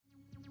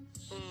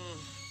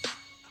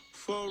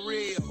For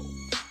real.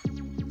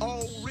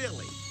 Oh,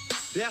 really?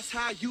 That's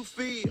how you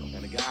feel.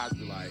 And the guys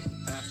be like,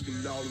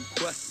 asking all them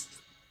questions.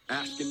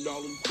 Asking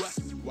all them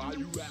questions. Why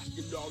you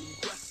asking all them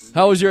questions?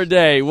 How was your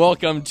day?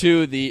 Welcome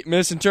to the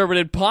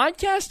Misinterpreted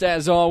Podcast.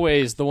 As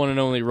always, the one and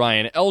only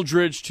Ryan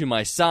Eldridge to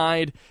my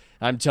side.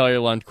 I'm Taylor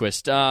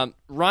Lundquist.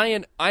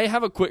 Ryan, I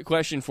have a quick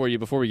question for you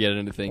before we get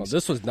into things. Well,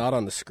 this was not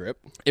on the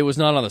script. It was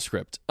not on the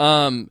script.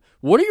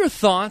 What are your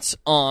thoughts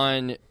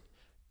on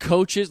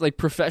coaches, like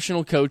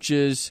professional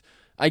coaches?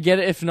 I get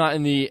it if not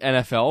in the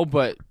NFL,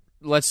 but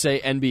let's say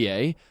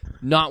NBA,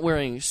 not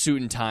wearing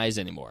suit and ties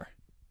anymore.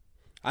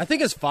 I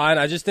think it's fine.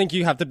 I just think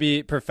you have to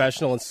be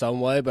professional in some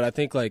way, but I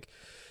think like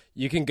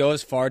you can go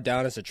as far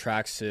down as a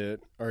tracksuit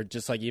or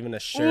just like even a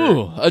shirt.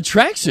 Ooh, a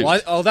tracksuit.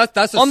 Well,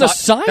 that's on the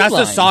sideline. That's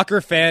the soccer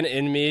fan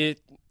in me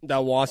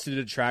that wants to do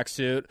the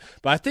tracksuit.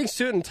 But I think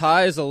suit and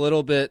tie is a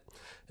little bit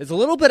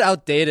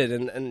outdated,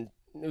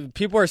 and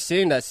people are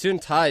seeing that suit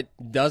and tie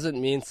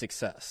doesn't mean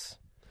success.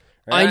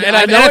 Right?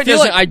 I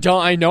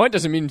know it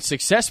doesn't mean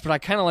success, but I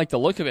kind of like the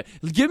look of it.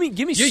 Give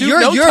me suit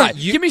no tie.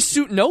 Give me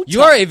suit no tie.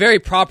 You are a very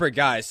proper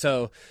guy,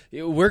 so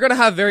we're gonna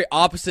have very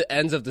opposite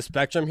ends of the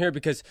spectrum here.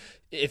 Because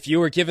if you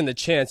were given the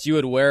chance, you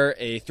would wear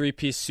a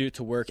 3-piece suit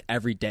to work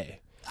every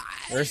day.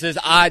 Versus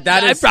I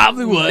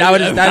probably would.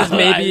 That is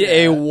maybe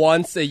a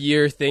once a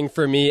year thing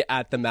for me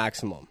at the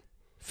maximum.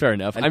 Fair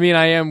enough. I mean,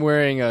 I am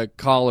wearing a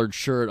collared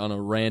shirt on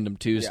a random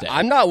Tuesday. Yeah,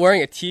 I'm not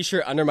wearing a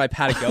T-shirt under my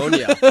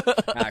Patagonia,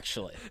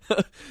 actually.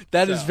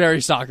 That is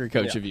very soccer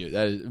coach of you.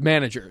 That is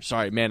manager.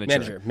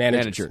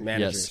 Managers.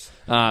 Yes.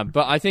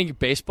 But I think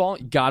baseball,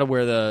 gotta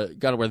wear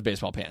the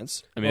baseball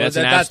pants. I mean, that's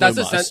an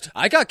absolute must.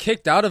 I got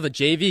kicked out of a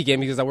JV game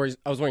because I was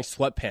wearing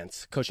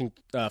sweatpants coaching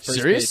first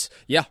Serious? base.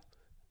 Yeah.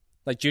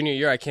 Like junior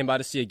year, I came by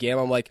to see a game.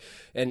 I'm like,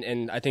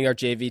 and I think our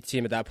JV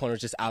team at that point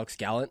was just Alex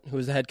Gallant, who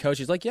was the head coach.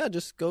 He's like, yeah,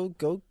 just go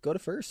to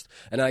first.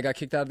 And then I got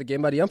kicked out of the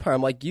game by the umpire.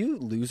 I'm like, you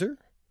loser!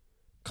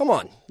 Come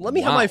on, let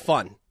me have my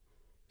fun.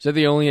 Is that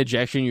the only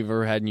ejection you've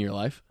ever had in your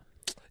life?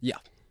 Yeah.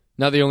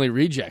 Not the only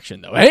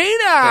rejection though. Hey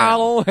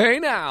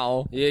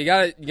now. Yeah, you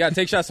gotta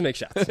take shots to make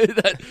shots.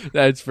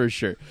 That's for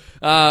sure.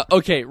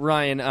 Okay,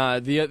 Ryan.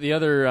 The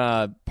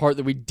other part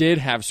that we did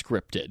have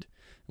scripted.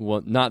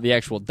 Well, not the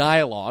actual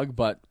dialogue,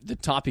 but the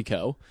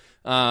topico.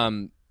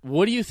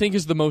 What do you think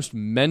is the most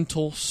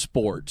mental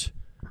sport,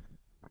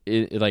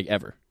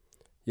 ever?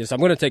 Yes, I'm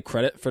going to take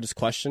credit for this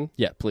question.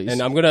 Yeah, please.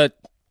 And I'm gonna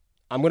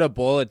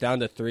boil it down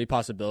to 3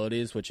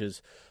 possibilities, which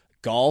is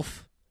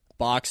golf,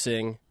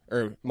 boxing,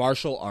 or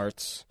martial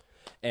arts,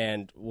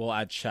 and we'll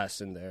add chess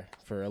in there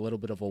for a little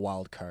bit of a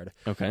wild card.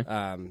 Okay.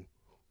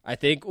 I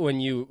think when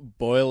you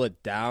boil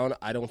it down,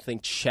 I don't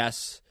think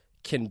chess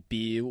can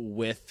be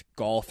with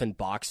golf and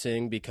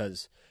boxing,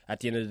 because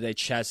at the end of the day,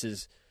 chess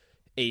is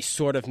a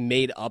sort of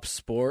made up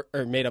sport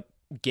or made up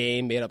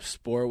game, made up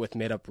sport with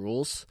made up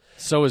rules.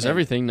 So is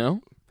everything,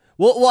 no?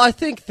 Well, I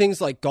think things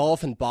like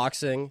golf and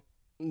boxing,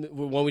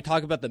 when we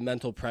talk about the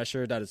mental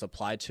pressure that is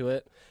applied to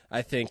it,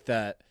 I think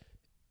that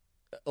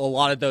a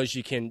lot of those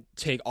you can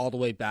take all the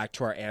way back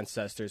to our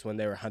ancestors when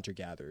they were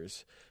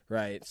hunter-gatherers,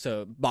 right?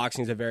 So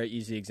boxing is a very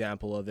easy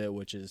example of it,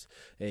 which is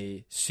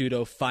a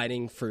pseudo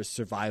fighting for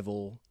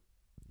survival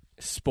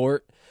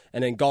sport.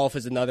 And then golf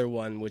is another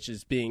one, which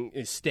is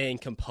staying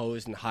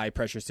composed in high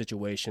pressure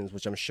situations,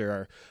 which I'm sure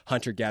our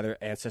hunter-gatherer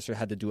ancestor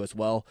had to do as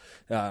well.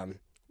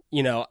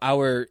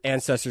 Our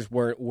ancestors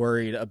weren't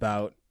worried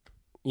about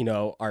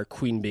our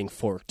queen being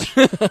forked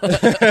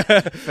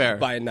Fair.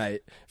 by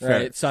night, right?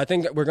 Fair. So I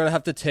think we're going to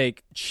have to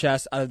take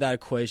chess out of that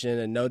equation,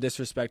 and no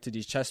disrespect to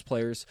these chess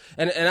players.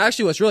 And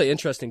actually what's really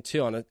interesting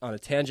too on a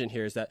tangent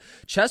here is that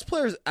chess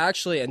players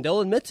actually, and they'll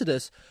admit to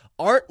this,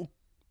 aren't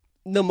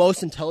the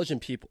most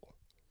intelligent people.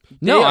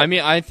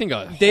 I think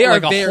a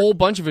whole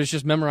bunch of it is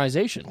just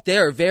memorization. They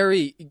are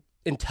very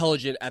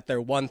intelligent at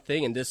their one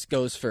thing, and this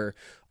goes for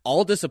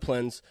all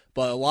disciplines,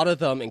 but a lot of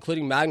them,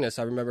 including Magnus,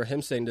 I remember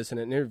him saying this in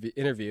an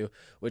interview,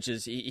 which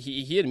is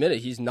he admitted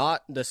he's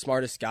not the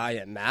smartest guy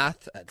at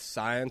math, at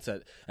science,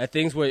 at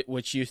things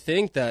which you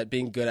think that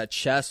being good at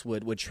chess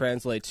would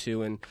translate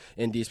to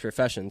in these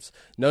professions.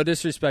 No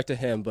disrespect to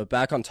him, but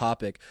back on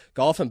topic,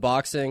 golf and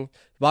boxing.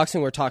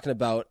 Boxing, we're talking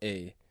about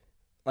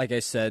like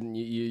I said,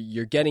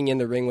 you're getting in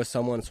the ring with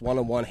someone. It's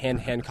one-on-one,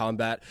 hand-to-hand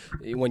combat.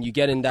 When you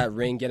get in that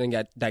ring, getting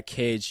at that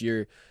cage,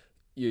 you're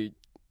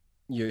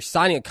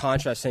signing a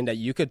contract saying that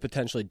you could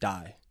potentially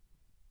die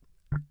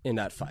in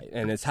that fight,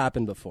 and it's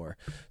happened before.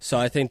 So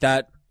I think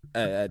that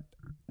at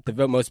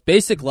the most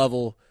basic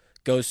level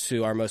goes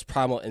to our most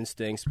primal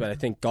instincts, but I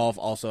think golf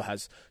also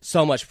has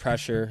so much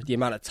pressure. The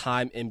amount of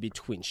time in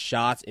between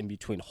shots, in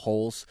between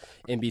holes,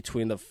 in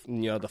between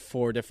the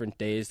 4 different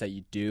days that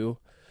you do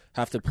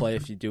have to play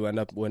if you do end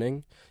up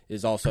winning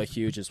is also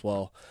huge as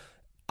well.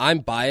 I'm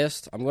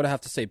biased. I'm going to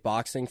have to say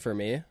boxing for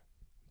me,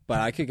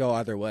 but I could go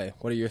either way.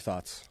 What are your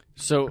thoughts?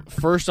 So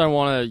first I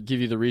want to give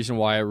you the reason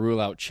why I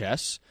rule out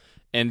chess,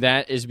 and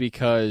that is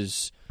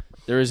because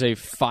there is a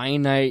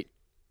finite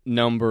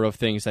number of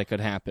things that could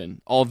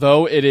happen.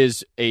 Although it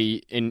is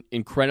an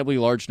incredibly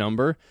large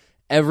number,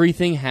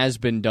 everything has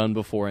been done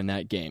before in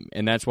that game,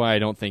 and that's why I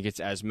don't think it's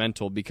as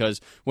mental,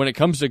 because when it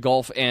comes to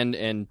golf and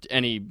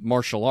any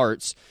martial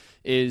arts,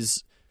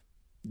 is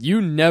you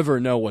never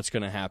know what's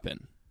going to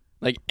happen.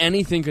 Like,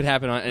 anything could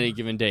happen on any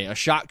given day. A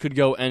shot could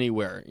go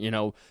anywhere.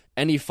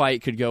 Any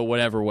fight could go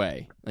whatever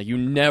way. Like, you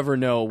never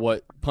know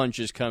what punch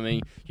is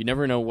coming. You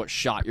never know what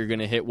shot you're going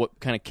to hit, what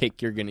kind of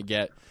kick you're going to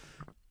get.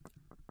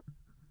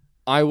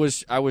 I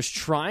was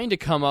trying to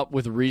come up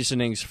with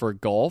reasonings for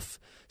golf,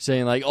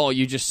 saying like, oh,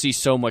 you just see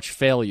so much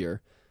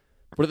failure.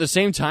 But at the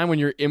same time, when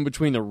you're in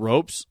between the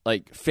ropes,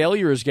 like,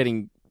 failure is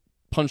getting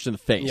punched in the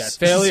face.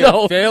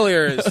 Yeah,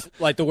 failure is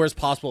like the worst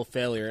possible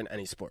failure in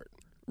any sport.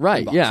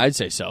 Right, yeah, I'd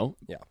say so.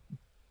 Yeah.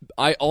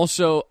 I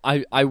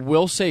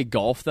will say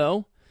golf,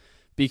 though,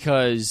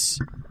 because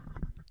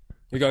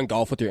You're going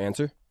golf with your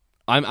answer?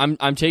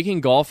 I'm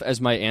taking golf as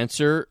my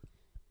answer.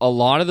 A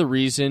lot of the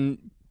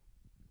reason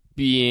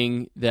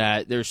being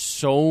that there's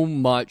so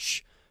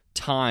much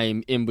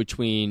time in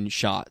between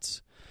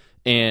shots,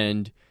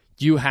 and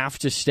you have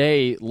to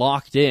stay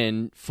locked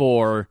in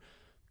for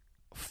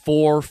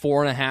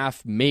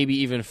 4.5, maybe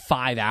even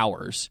 5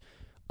 hours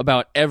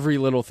about every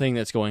little thing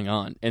that's going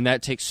on, and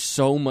that takes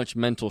so much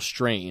mental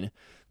strain.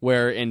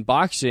 Where in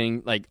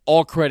boxing, like,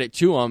 all credit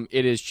to them,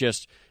 it is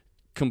just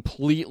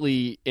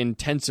completely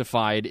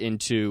intensified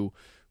into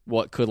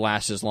what could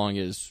last as long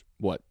as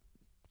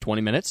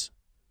 20 minutes.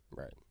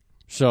 Right.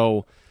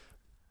 So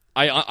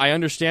I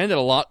understand that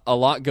a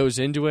lot goes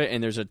into it,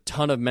 and there's a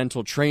ton of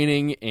mental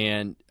training,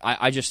 and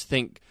I just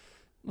think,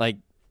 like,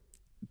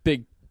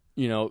 big,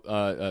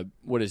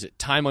 what is it?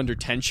 Time under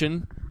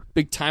tension.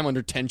 Big time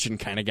under tension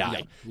kind of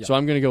guy. Yeah. So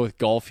I'm going to go with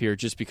golf here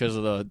just because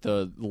of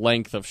the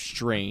length of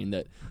strain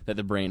that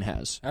the brain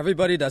has.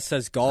 Everybody that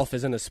says golf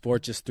isn't a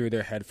sport just threw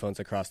their headphones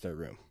across their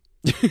room.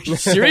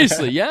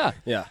 Seriously, yeah.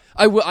 Yeah.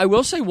 I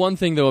will say one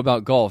thing, though,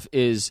 about golf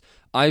is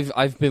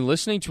I've been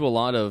listening to a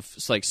lot of,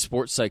 like,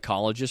 sports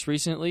psychologists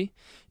recently,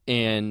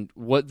 and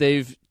what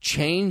they've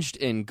changed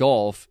in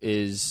golf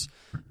is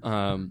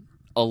a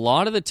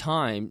lot of the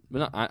time,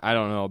 I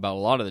don't know about a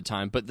lot of the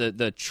time, but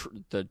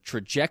the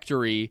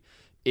trajectory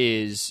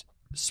is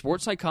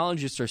sports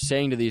psychologists are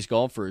saying to these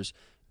golfers,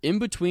 in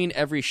between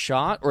every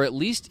shot, or at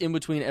least in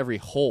between every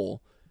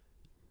hole,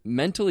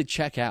 mentally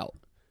check out.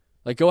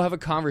 Like, go have a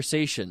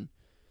conversation.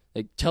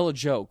 Like, tell a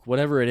joke,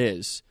 whatever it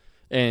is.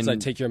 And it's like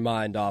take your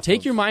mind off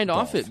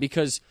it,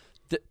 because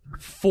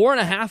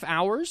 4.5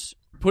 hours,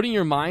 putting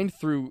your mind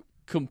through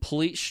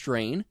complete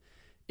strain,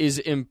 is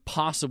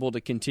impossible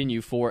to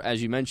continue for,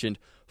 as you mentioned,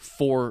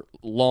 4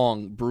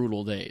 long,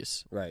 brutal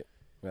days. Right.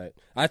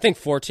 I think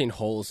 14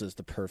 holes is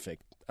the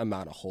perfect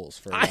amount of holes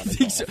for a round of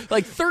golf. So.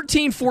 Like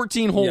 13,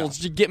 14 holes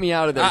to get me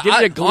out of there. Give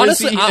me a glizzy.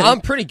 Honestly,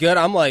 I'm pretty good.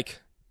 I'm like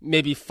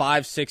maybe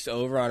 5-6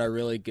 over on a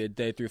really good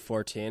day through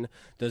 14.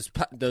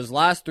 Those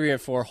last 3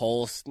 and 4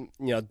 holes,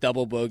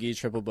 double bogey,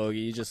 triple bogey,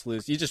 you just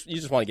lose. You just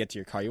want to get to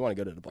your car. You want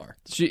to go to the bar.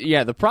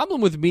 Yeah, the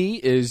problem with me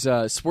is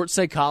sports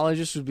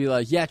psychologists would be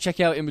like, yeah, check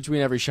out in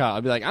between every shot.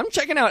 I'd be like, I'm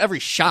checking out every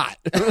shot.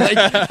 Like,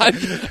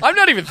 I'm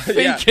not even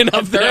thinking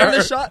of during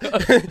the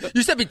shot.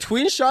 You said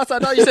between shots. I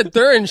thought you said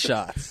during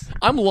shots.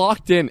 I'm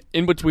locked in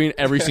between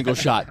every single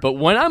shot. But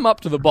when I'm up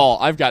to the ball,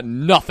 I've got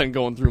nothing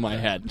going through my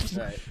head.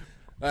 Right.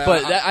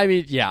 But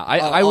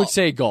I would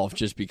say golf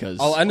just because.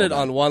 I'll end it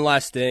on one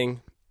last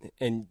thing,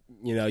 and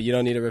you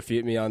don't need to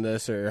refute me on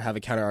this or have a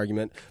counter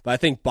argument. But I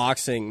think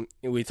boxing,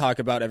 we talk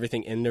about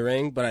everything in the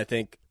ring, but I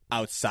think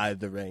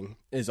outside the ring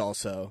is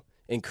also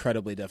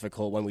incredibly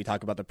difficult when we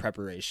talk about the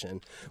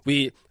preparation.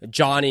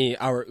 Johnny,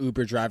 our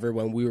Uber driver,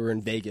 when we were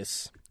in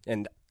Vegas,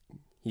 and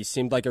he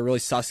seemed like a really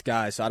sus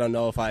guy, so I don't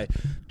know if I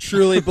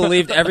truly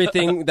believed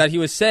everything that he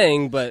was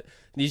saying, but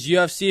these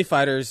UFC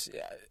fighters,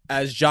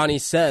 as Johnny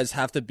says,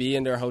 have to be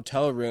in their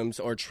hotel rooms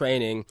or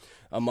training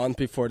a month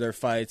before their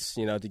fights,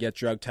 to get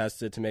drug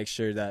tested to make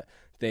sure that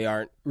they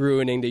aren't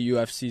ruining the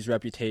UFC's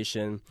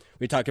reputation.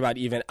 We talk about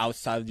even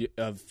outside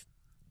of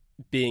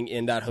being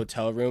in that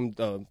hotel room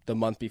the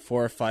month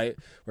before a fight.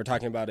 We're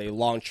talking about a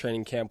long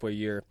training camp where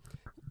you're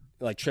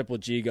like Triple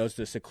G goes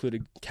to a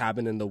secluded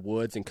cabin in the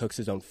woods and cooks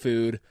his own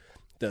food,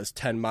 does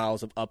 10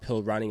 miles of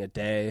uphill running a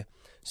day.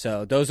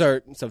 So those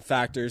are some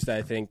factors that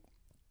I think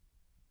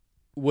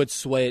would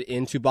sway it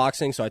into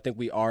boxing. So I think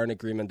we are in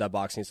agreement that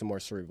boxing is a more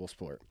cerebral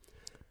sport.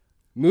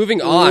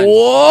 Moving on.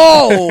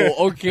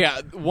 Whoa! Okay,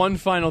 one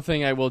final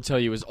thing I will tell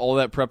you is all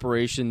that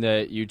preparation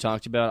that you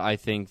talked about, I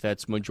think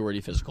that's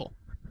majority physical.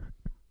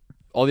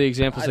 All the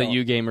examples that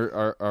you gave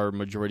are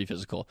majority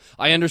physical.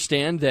 I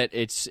understand that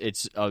it's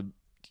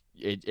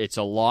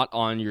a lot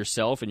on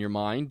yourself and your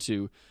mind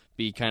to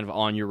be kind of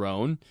on your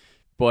own,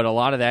 but a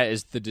lot of that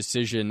is the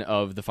decision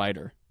of the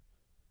fighter.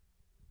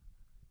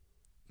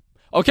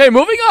 Okay,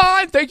 moving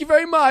on. Thank you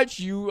very much.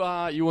 You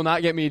will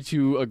not get me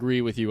to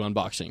agree with you on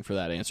boxing for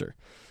that answer.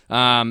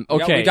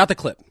 Okay, we got the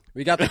clip.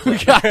 We got the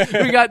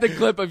we got the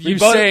clip of you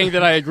both- saying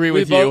that I agree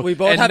with you. We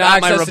both and have not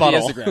my access to the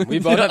rebuttal. Instagram. We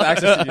both have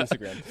access to the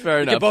Instagram. Fair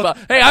We can enough. both- But,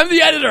 hey, I'm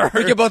the editor.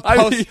 We can both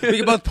post. We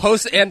can both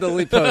post and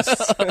delete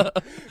posts.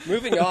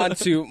 Moving on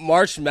to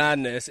March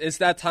Madness. It's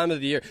that time of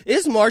the year.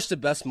 Is March the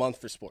best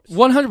month for sports?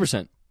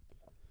 100%.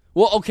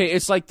 Well, okay,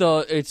 it's like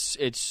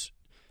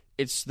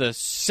it's the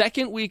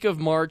second week of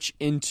March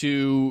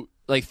into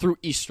like through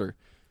Easter,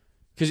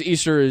 because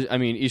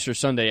Easter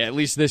Sunday, at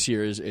least this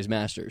year, is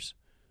Masters.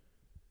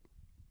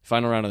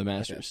 Final round of the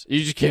Masters.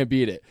 You just can't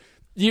beat it.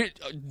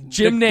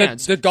 Jim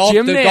Nance. The golf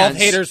Nance,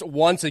 haters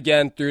once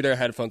again threw their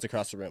headphones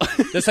across the room.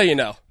 That's how you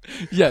know.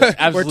 Yes,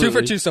 absolutely. We're 2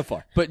 for 2 so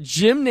far. But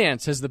Jim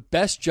Nance has the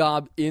best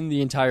job in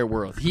the entire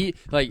world.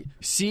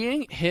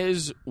 Seeing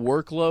his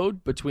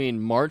workload between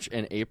March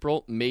and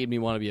April made me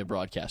want to be a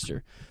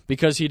broadcaster,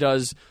 because he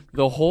does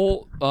the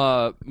whole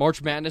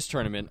March Madness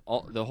tournament,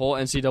 the whole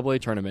NCAA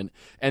tournament,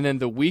 and then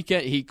the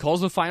weekend he calls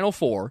the Final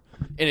Four,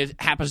 and it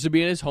happens to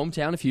be in his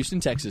hometown of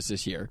Houston, Texas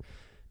this year.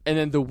 And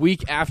then the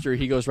week after,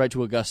 he goes right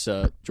to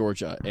Augusta,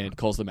 Georgia, and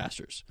calls the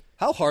Masters.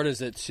 How hard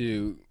is it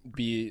to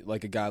be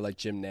like a guy like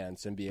Jim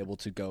Nance and be able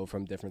to go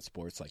from different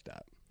sports like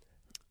that?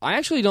 I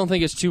actually don't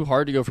think it's too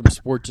hard to go from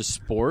sport to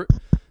sport,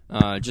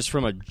 just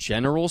from a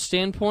general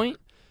standpoint.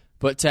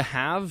 But to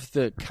have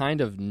the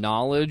kind of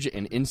knowledge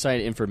and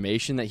inside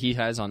information that he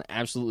has on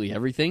absolutely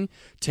everything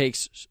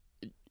takes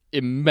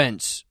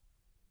immense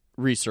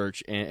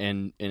research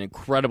and an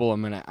incredible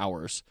amount of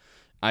hours.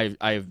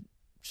 I've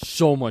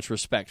so much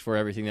respect for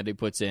everything that he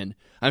puts in.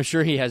 I'm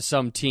sure he has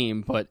some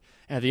team, but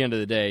at the end of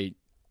the day,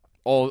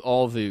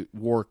 all the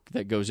work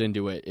that goes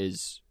into it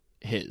is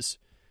his,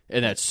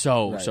 and that's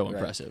so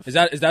impressive. Is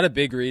that a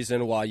big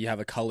reason why you have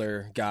a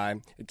color guy?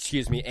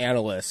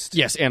 Analyst.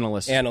 Yes,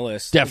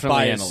 analyst. Definitely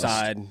by his analyst.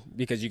 side,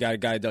 because you got a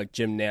guy like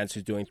Jim Nance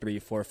who's doing 3,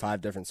 4,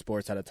 5 different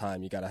sports at a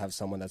time. You got to have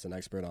someone that's an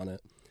expert on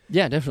it.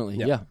 Yeah, definitely.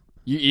 Yeah.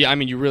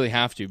 You really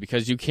have to,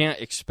 because you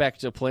can't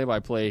expect a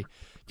play-by-play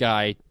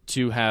guy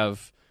to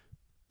have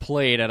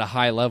played at a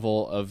high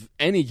level of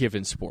any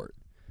given sport.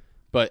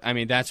 But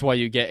that's why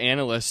you get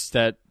analysts.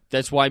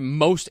 That's why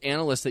most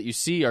analysts that you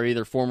see are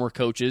either former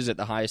coaches at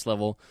the highest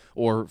level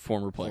or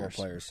former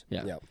players.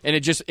 Yeah. And it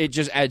just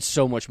adds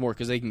so much more,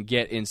 because they can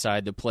get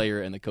inside the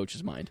player and the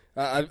coach's mind.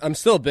 I'm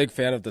still a big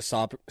fan of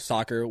the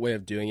soccer way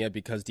of doing it,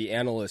 because the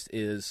analyst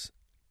is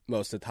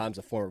most of the times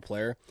a former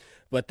player,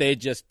 but they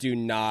just do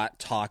not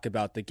talk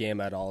about the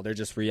game at all. They're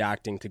just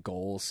reacting to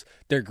goals.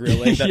 They're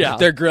grilling.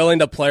 They're grilling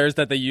the players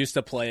that they used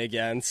to play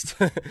against.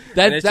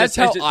 That's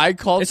how I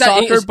called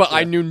soccer, but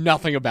I knew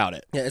nothing about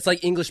it. Yeah, it's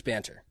like English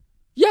banter.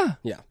 Yeah,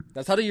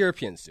 that's how the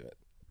Europeans do it.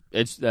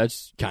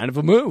 That's kind of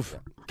a move.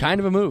 Kind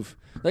of a move.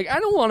 Like, I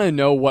don't want to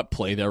know what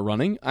play they're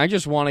running. I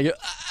just want to get.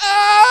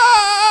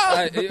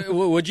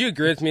 Would you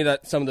agree with me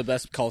that some of the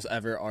best calls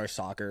ever are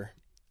soccer?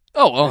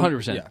 Oh,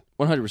 100%. Yeah.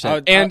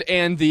 100%.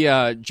 And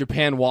the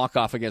Japan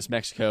walk-off against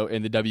Mexico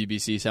in the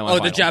WBC semifinal.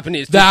 Oh, the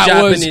Japanese.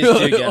 Japanese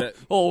do get it.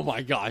 Oh,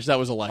 my gosh. That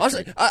was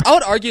electric. Honestly, I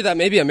would argue that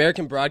maybe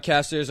American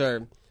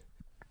broadcasters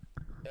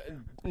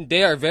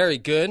they are very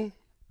good,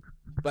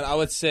 but I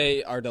would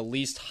say are the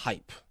least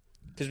hype.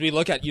 Because you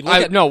look at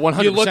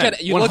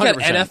 100%. You look at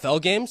 100%.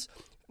 NFL games.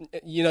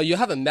 You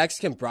have a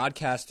Mexican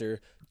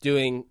broadcaster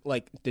doing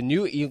like the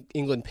New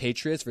England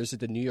Patriots versus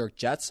the New York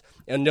Jets,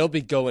 and they'll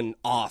be going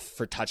off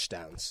for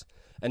touchdowns.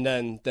 And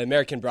then the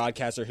American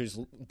broadcaster who's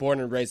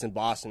born and raised in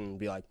Boston will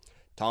be like,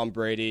 Tom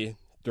Brady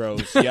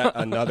throws yet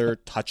another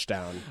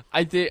touchdown.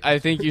 I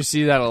think you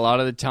see that a lot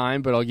of the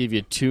time, but I'll give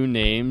you 2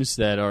 names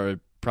that are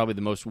probably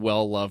the most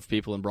well-loved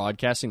people in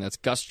broadcasting. That's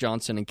Gus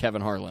Johnson and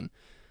Kevin Harlan.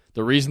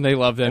 The reason they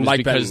love them is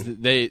because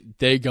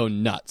they go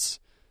nuts.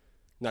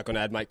 Not going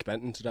to add Mike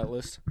Benton to that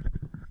list?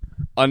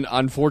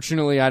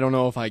 Unfortunately, I don't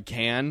know if I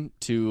can,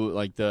 to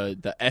like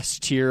the S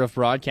tier of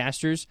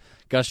broadcasters.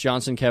 Gus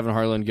Johnson, Kevin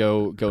Harlan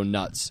go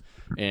nuts,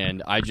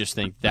 and I just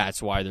think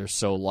that's why they're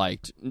so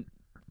liked.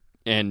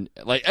 And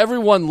like,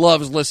 everyone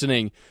loves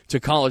listening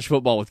to college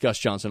football with Gus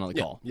Johnson on the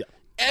call. Yeah.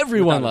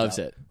 Everyone loves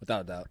it.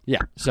 Without a doubt. Yeah.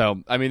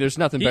 So, there's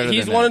nothing better than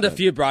that. He's one of the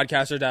few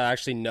broadcasters that I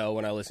actually know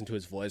when I listen to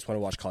his voice when I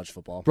watch college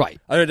football. Right.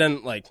 Other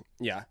than,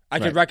 I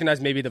could recognize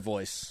maybe the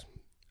voice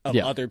of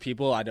Yeah. other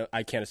people.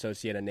 I can't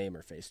associate a name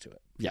or face to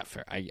it. Yeah,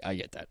 fair. I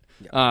get that.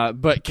 Yeah.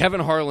 But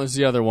Kevin Harlan's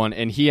the other one,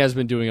 and he has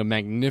been doing a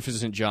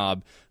magnificent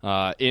job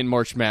in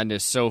March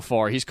Madness so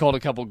far. He's called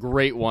a couple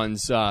great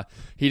ones.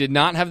 He did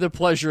not have the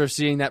pleasure of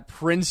seeing that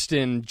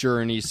Princeton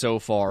journey so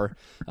far.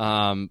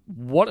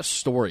 What a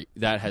story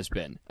that has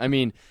been.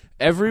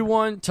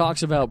 Everyone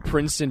talks about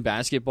Princeton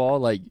basketball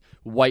like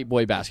white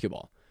boy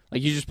basketball.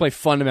 Like, you just play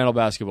fundamental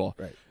basketball.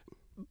 Right.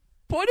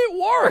 But it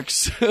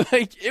works.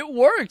 It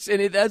works.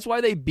 And that's why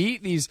they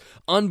beat these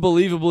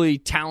unbelievably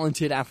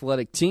talented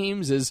athletic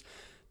teams, is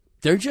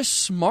they're just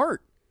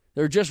smart.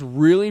 They're just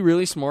really,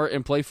 really smart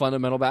and play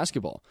fundamental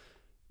basketball.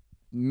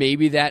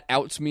 Maybe that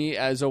outs me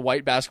as a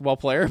white basketball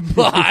player,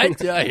 but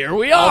here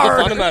we are. All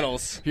the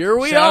fundamentals. Here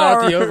we Shout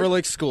are. out the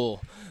Overlook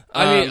School.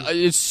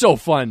 It's so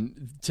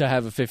fun to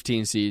have a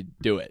 15 seed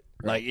do it.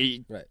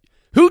 Right.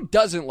 Who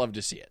doesn't love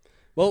to see it?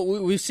 Well,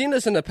 we've seen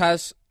this in the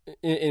past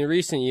in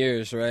recent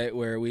years, right,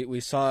 where we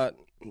saw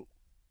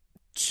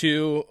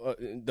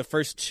the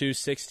first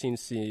 16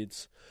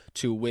 seeds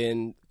to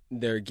win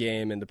their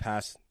game in the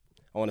past,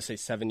 I want to say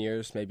 7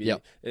 years, maybe.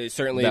 Yep. It's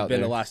certainly About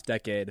been there. the last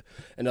decade.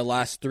 In the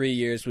last 3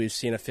 years, we've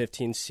seen a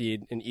 15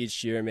 seed in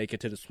each year make it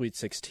to the Sweet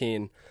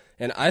 16.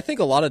 And I think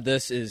a lot of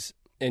this is,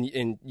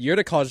 and you're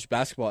the college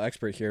basketball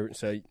expert here,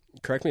 so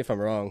correct me if I'm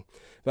wrong,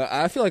 but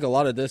I feel like a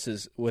lot of this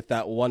is with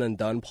that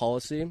one-and-done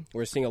policy.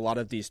 We're seeing a lot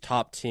of these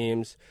top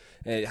teams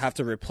have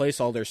to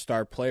replace all their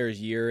star players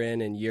year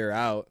in and year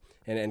out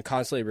and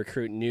constantly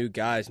recruit new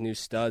guys, new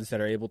studs that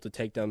are able to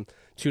take them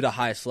to the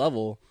highest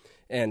level.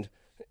 And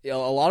a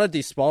lot of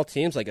these small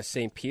teams, like a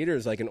St.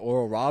 Peter's, like an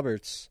Oral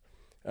Roberts,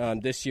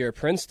 this year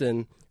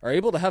Princeton, are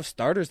able to have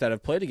starters that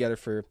have played together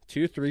for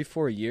 2, 3,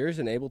 4 years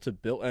and able to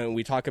build. And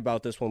we talk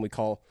about this when we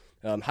call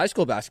high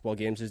school basketball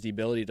games, is the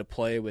ability to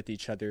play with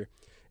each other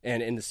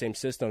and in the same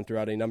system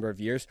throughout a number of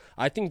years.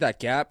 I think that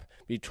gap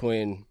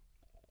between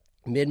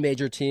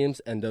mid-major teams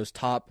and those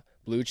top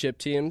blue-chip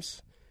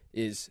teams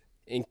is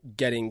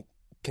getting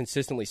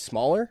consistently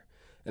smaller.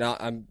 And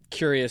I'm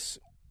curious,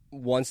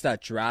 once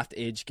that draft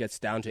age gets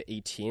down to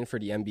 18 for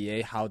the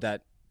NBA, how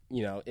that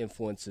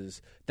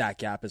influences that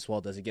gap as well.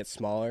 Does it get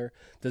smaller?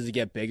 Does it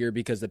get bigger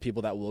because the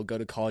people that will go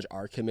to college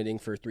are committing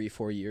for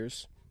 3-4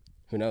 years?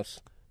 Who knows?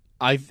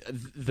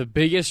 The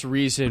biggest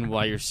reason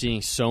why you're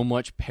seeing so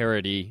much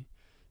parity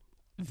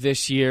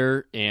this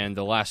year and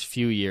the last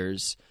few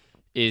years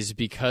is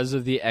because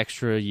of the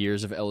extra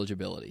years of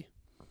eligibility.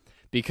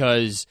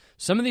 Because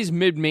some of these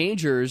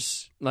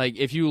mid-majors, like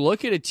if you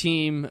look at a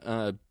team,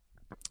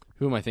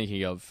 who am I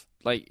thinking of?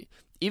 Like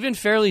even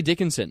Fairleigh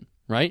Dickinson,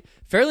 right?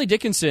 Fairleigh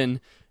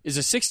Dickinson is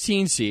a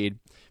 16 seed,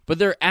 but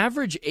their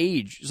average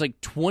age is like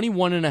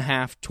 21 and a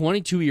half,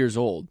 22 years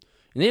old.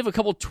 And they have a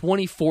couple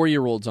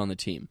 24-year-olds on the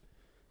team.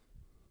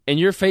 And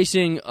you're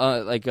facing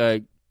like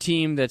a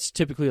team that's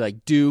typically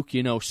like Duke,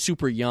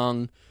 super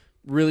young,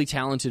 really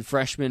talented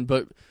freshman,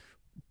 but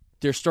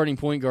their starting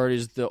point guard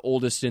is the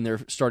oldest in their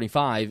starting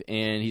five,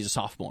 and he's a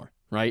sophomore,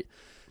 right?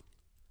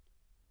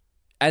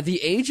 At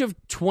the age of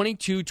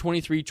 22,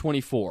 23,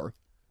 24,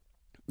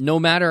 no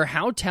matter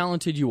how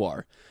talented you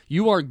are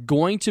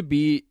going to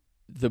be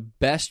the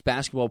best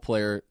basketball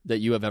player that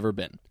you have ever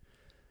been.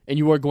 And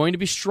you are going to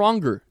be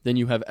stronger than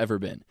you have ever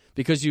been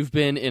because you've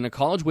been in a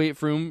college weight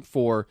room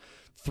for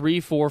 3,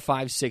 4,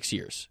 5, 6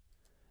 years.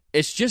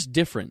 It's just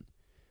different.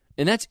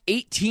 And that's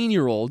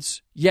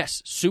 18-year-olds.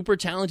 Yes, super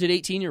talented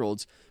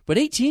 18-year-olds. But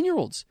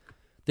 18-year-olds,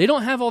 they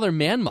don't have all their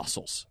man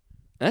muscles.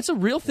 That's a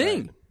real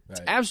thing. Right.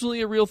 It's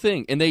absolutely a real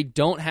thing. And they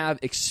don't have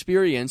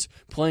experience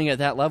playing at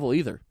that level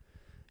either.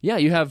 Yeah,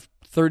 you have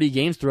 30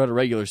 games throughout a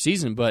regular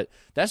season, but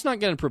that's not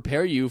going to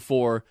prepare you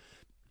for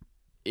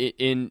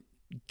in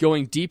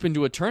going deep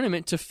into a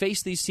tournament to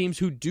face these teams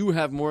who do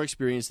have more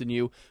experience than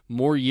you,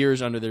 more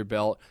years under their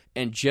belt,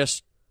 and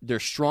just they're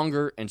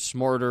stronger and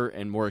smarter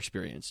and more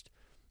experienced.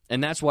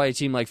 And that's why a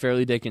team like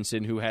Fairleigh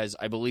Dickinson, who has,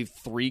 I believe,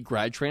 3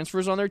 grad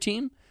transfers on their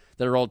team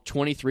that are all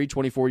 23,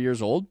 24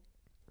 years old,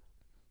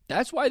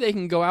 that's why they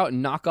can go out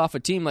and knock off a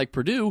team like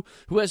Purdue,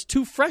 who has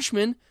 2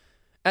 freshmen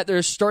at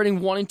their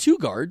starting 1 and 2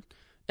 guard,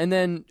 and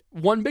then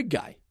 1 big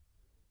guy.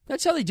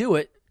 That's how they do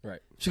it. Right.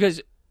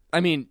 Because, I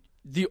mean,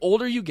 the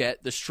older you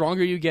get, the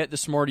stronger you get, the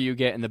smarter you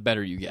get, and the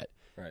better you get.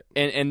 Right.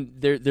 And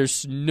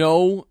there's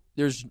no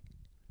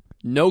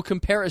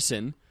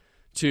comparison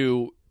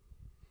to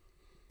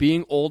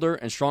being older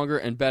and stronger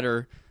and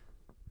better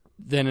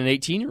than an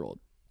 18-year-old.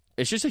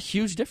 It's just a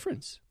huge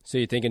difference. So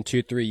you think in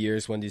 2-3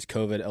 years when these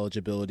COVID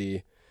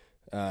eligibility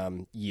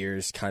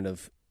years kind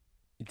of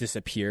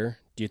disappear,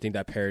 do you think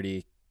that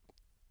parity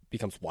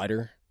becomes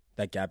wider?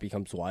 That gap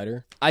becomes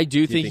wider? I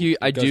do think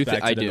I do.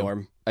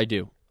 Norm? I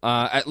do.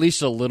 At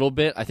least a little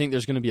bit. I think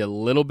there's going to be a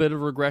little bit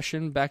of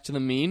regression back to the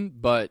mean,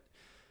 but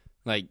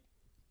like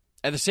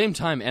at the same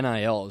time,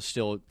 NIL is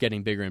still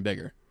getting bigger and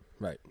bigger.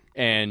 Right.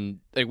 And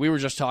like we were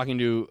just talking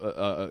to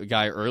a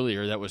guy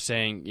earlier that was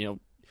saying,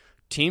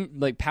 team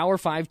like Power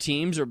 5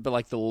 teams but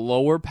like the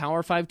lower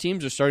Power 5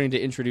 teams are starting to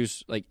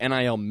introduce like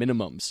NIL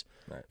minimums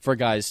for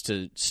guys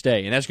to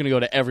stay, and that's going to go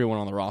to everyone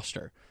on the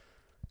roster.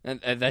 And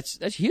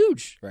that's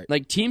huge. Right.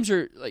 Like teams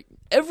are like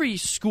every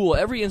school,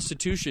 every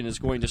institution is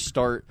going to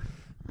start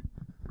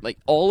like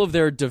all of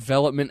their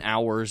development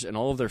hours and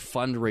all of their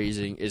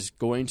fundraising is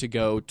going to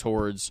go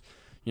towards,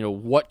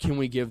 what can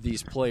we give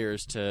these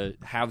players to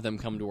have them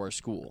come to our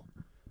school?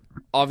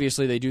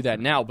 Obviously they do that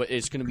now, but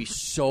it's going to be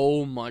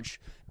so much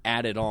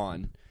added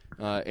on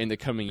in the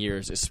coming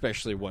years,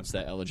 especially once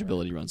that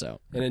eligibility runs out.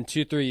 And in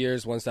 2-3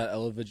 years, once that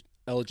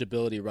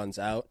eligibility runs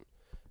out,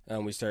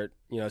 we start,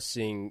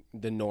 seeing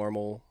the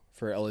normal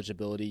for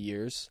eligibility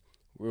years.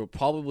 We'll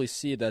probably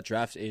see that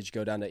draft age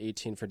go down to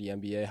 18 for the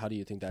NBA. How do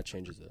you think that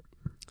changes it?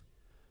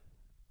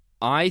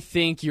 I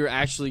think you're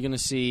actually going to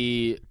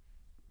see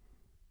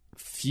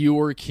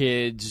fewer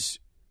kids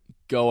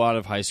go out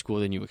of high school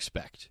than you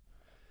expect.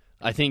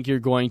 I think you're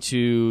going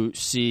to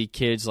see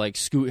kids like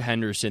Scoot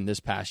Henderson this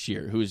past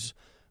year, who's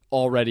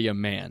already a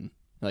man.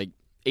 Like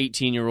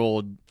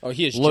 18-year-old. Oh,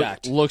 he is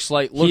jacked. Looks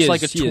like a he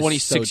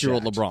is so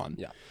 26-year-old jacked. LeBron.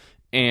 Yeah.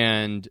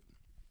 And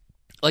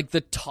like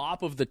the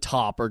top of the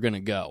top are going to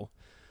go.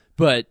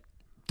 But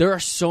there are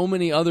so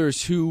many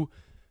others who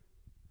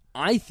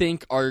I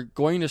think are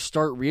going to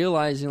start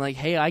realizing like,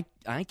 hey,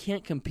 I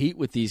can't compete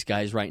with these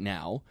guys right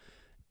now.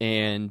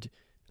 And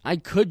I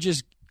could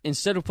just,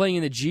 instead of playing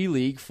in the G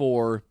League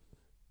for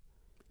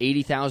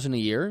 $80,000 a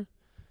year,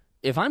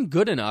 if I'm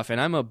good enough and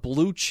I'm a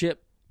blue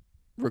chip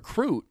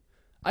recruit,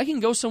 I can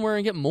go somewhere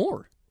and get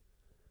more.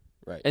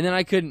 Right. And then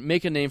I could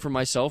make a name for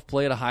myself,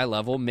 play at a high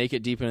level, make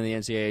it deep into the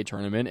NCAA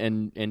tournament,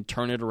 and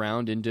turn it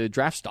around into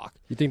draft stock.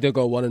 You think they'll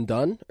go one and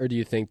done, or do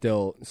you think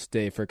they'll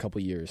stay for a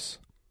couple years?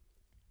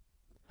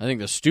 I think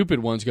the stupid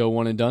ones go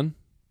one and done.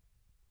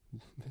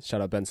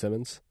 Shout out Ben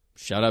Simmons.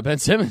 Shout out Ben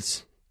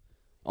Simmons.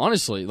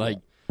 Honestly, like,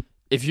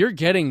 if you're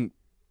getting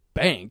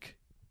bank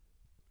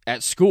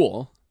at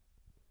school,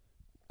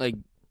 like,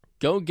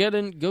 go get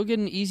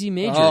an easy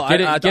major. Oh,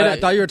 I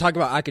thought you were talking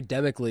about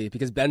academically,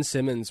 because Ben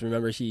Simmons,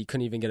 remember, he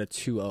couldn't even get a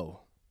 2.0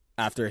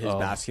 after his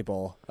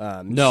basketball.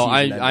 No,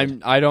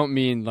 season I don't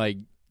mean like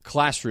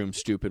classroom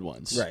stupid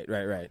ones.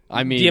 Right.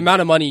 I mean, the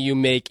amount of money you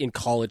make in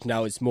college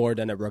now is more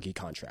than a rookie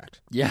contract.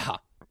 Yeah.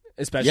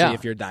 Especially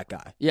if you're that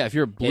guy. Yeah, if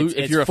you're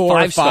It's you're a 4,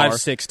 5-star, 5,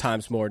 6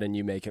 times more than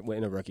you make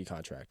in a rookie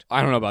contract.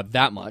 I don't know about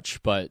that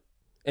much, but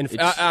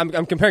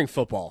I'm comparing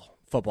football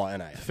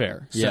NIL.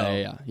 fair.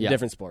 So, Yeah.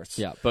 different sports.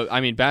 Yeah, but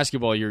I mean,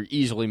 basketball, you're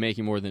easily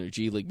making more than a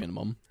G League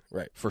minimum.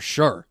 Right. For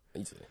sure.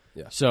 Easily.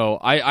 Yeah. So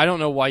I don't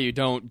know why you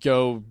don't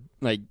go,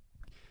 like,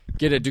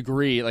 get a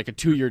degree, like a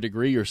 2-year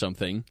degree or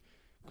something,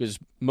 because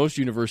most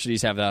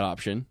universities have that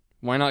option.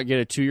 Why not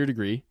get a 2-year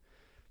degree,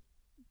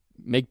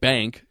 make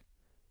bank,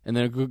 and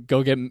then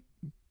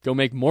go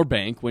make more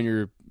bank when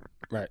you're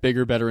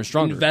bigger, better, and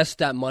stronger? Invest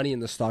that money in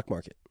the stock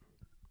market.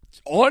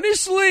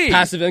 Honestly.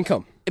 Passive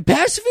income.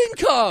 Passive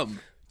income.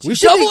 We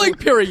should Doubling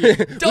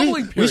period.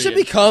 Doubling period. We should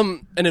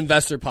become an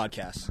investor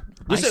podcast.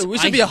 We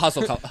should be a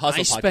hustle podcast.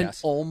 I spent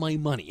all my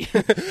money.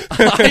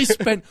 I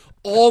spent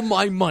all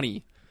my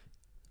money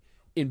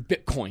in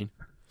Bitcoin.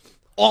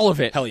 All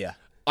of it. Hell yeah.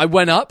 I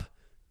went up,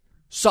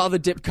 saw the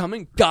dip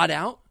coming, got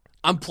out.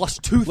 I'm plus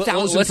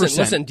 2,000%.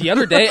 Listen, the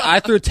other day I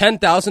threw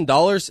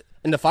 $10,000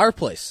 in the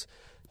fireplace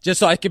just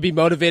so I could be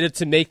motivated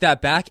to make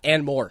that back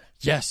and more.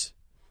 Yes.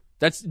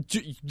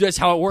 That's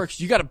how it works.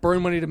 You got to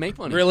burn money to make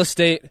money. Real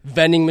estate,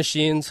 vending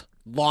machines,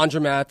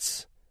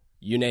 laundromats,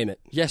 you name it.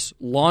 Yes,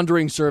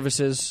 laundering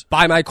services.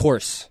 Buy my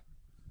course.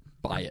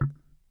 Buy it.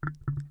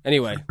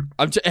 Anyway.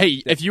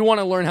 Hey, if you want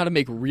to learn how to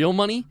make real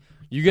money,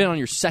 you get on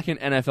your second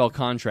NFL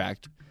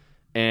contract,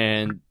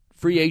 and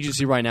free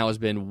agency right now has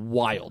been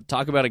wild.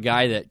 Talk about a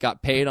guy that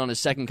got paid on his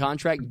second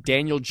contract,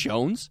 Daniel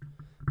Jones.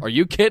 Are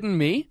you kidding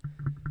me?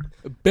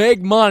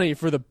 Big money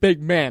for the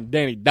big man,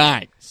 Danny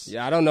Dimes.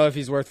 Yeah, I don't know if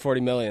he's worth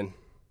 $40 million.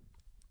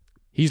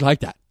 He's like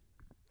that.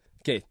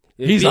 Okay,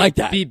 like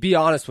that. Be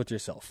honest with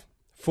yourself.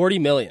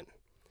 $40 million,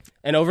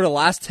 and over the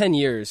last 10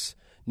 years,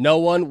 no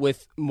one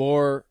with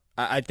more.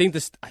 I think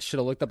this. I should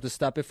have looked up this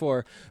stat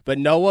before, but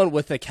no one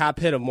with a cap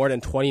hit of more than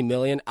 $20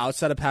 million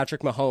outside of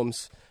Patrick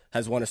Mahomes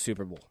has won a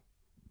Super Bowl.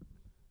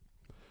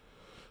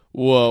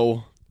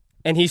 Whoa!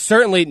 And he's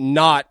certainly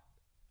not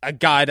a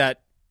guy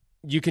that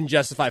you can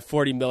justify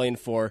 $40 million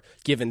for,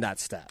 given that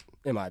stat,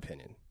 in my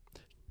opinion.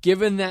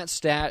 Given that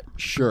stat,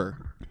 sure.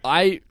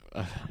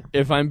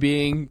 If I'm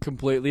being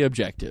completely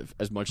objective,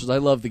 as much as I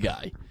love the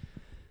guy,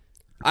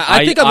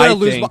 I think I'm going to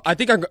lose. I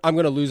think I'm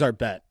going to lose our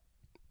bet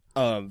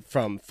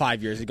from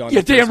 5 years ago. Yeah,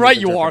 damn right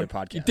you are.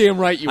 Damn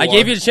right you are. I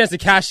gave you the chance to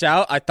cash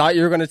out. I thought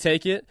you were going to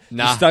take it.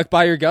 Nah. You stuck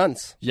by your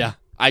guns. Yeah.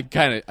 I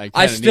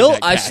still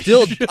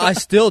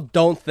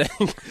don't think.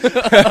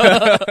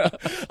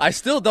 I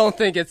still don't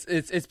think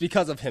it's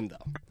because of him though.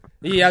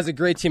 He has a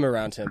great team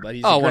around him, but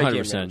he's a great 100%.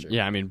 game manager.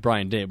 Yeah, I mean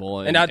Brian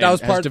Dable, and that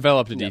was has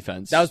developed a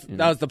defense. That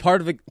was the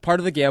part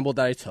of the gamble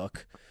that I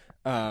took.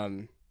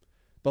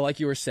 But like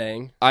you were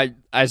saying,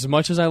 as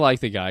much as I like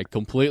the guy,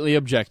 completely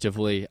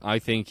objectively, I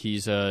think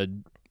he's a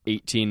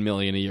 $18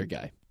 million a year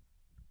guy.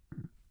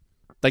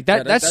 Like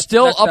that. That's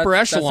still upper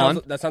echelon.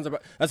 That's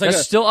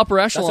still upper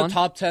echelon. That's a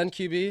top 10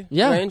 QB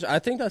range. I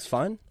think that's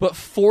fine. But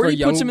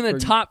 40 puts him in the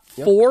top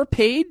 4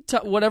 paid,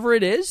 whatever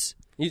it is.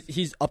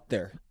 He's up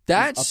there.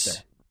 That's. He's up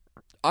there.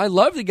 I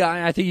love the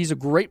guy. I think he's a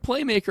great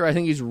playmaker. I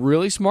think he's a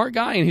really smart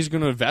guy, and he's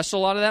going to invest a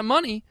lot of that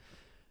money.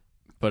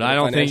 But I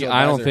don't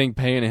think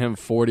paying him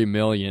 $40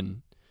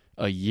 million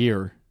a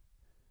year.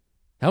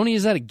 How many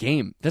is that a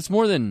game? That's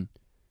more than.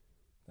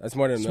 That's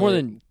more than. More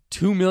than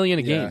 $2 million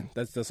a game.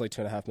 That's like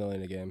 $2.5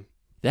 million a game.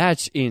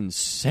 That's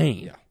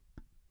insane. Yeah.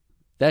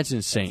 That's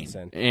insane.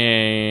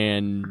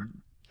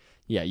 And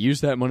yeah,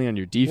 use that money on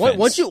your defense.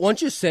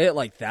 Once you say it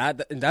like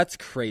that, that's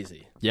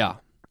crazy. Yeah.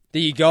 That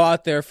you go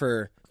out there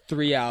for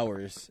 3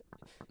 hours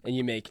and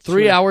you make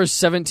 3 hours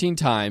 17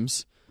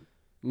 times.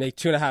 Make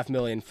 $2.5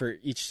 million for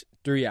each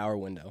 3-hour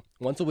window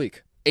once a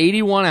week.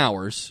 81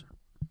 hours,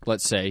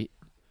 let's say.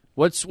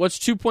 What's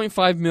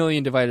 2.5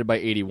 million divided by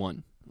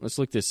 81? Let's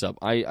look this up.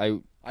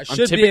 I'm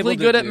typically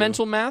good at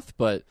mental math,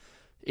 but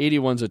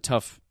 81's a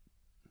tough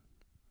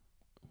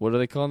what do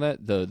they call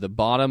that? The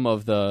bottom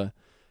of the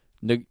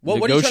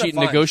What are you trying to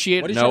find?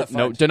 negotiate. What are you trying to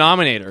No find?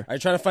 denominator. Are you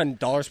trying to find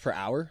dollars per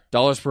hour?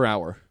 Dollars per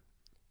hour.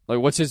 Like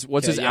what's his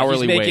Yeah,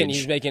 hourly wage?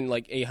 He's making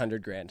like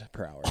 $800,000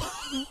 per hour.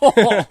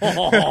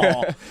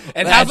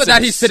 And That's half of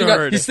that he's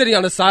absurd. sitting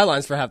on the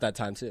sidelines for half that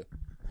time too.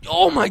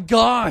 Oh my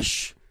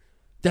gosh,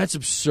 that's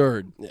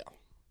absurd. Yeah.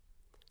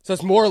 So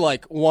it's more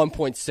like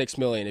 1.6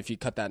 million if you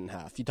cut that in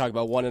half. You talk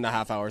about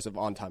 1.5 hours of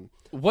on time.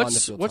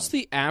 What's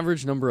the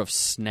average number of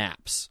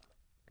snaps,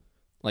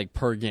 like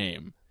per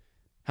game?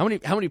 How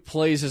many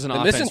plays is an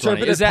offense running?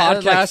 Misinterpreted Is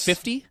that like podcast-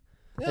 50?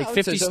 Yeah, Like I would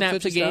 50 say so,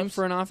 snaps 50 a game snaps.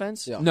 for an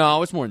offense? Yeah.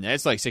 No, it's more than that.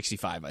 It's like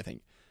 65, I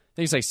think. I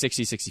think it's like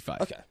 60,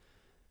 65. Okay,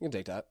 you can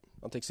take that.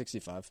 I'll take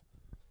 65.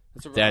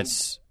 That's around,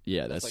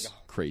 That's like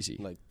crazy.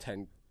 like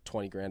 10,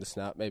 20 grand a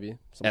snap, maybe.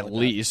 Something At like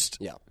least.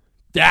 That.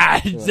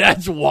 Yeah.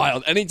 That's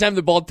wild. Anytime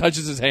the ball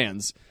touches his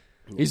hands,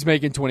 he's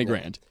making 20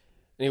 grand.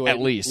 Anyway, At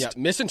least. Yeah,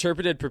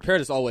 misinterpreted, prepared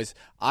as always.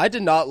 I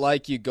did not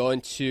like you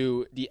going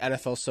to the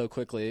NFL so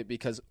quickly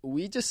because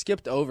we just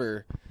skipped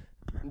over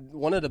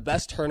one of the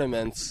best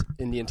tournaments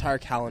in the entire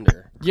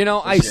calendar. You know,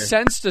 I year.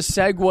 sensed a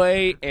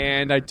segue,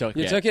 and I took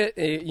You it. took it,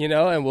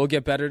 and we'll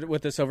get better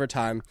with this over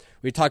time.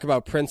 We talk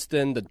about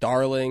Princeton, the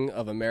darling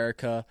of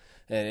America,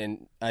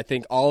 and I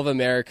think all of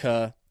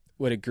America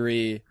would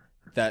agree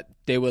that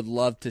they would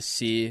love to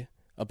see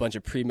a bunch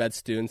of pre-med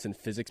students and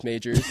physics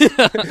majors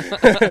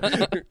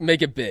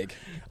make it big.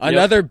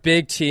 Another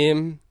big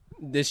team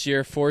this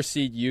year,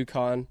 4-seed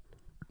UConn.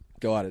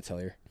 Go out,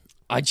 Atelier.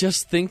 I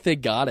just think they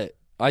got it.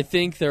 I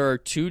think there are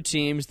two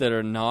teams that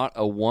are not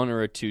a 1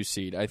 or a 2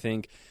 seed. I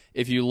think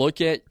if you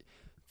look at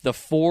the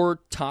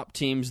 4 top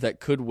teams that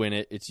could win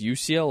it, it's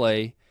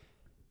UCLA,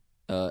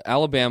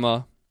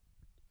 Alabama,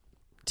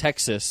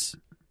 Texas,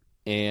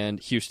 and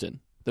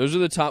Houston. Those are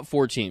the top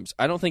 4 teams.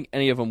 I don't think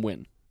any of them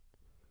win.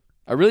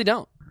 I really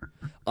don't.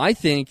 I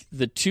think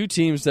the 2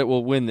 teams that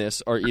will win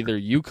this are either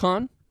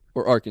UConn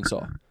or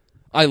Arkansas.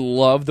 I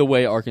love the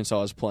way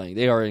Arkansas is playing.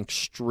 They are an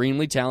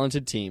extremely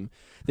talented team.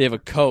 They have a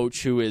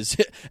coach who is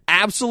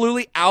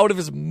absolutely out of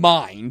his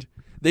mind.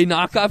 They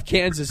knock off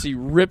Kansas. He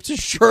rips his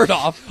shirt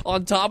off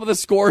on top of the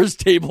scorer's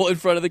table in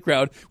front of the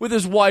crowd with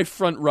his wife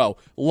front row.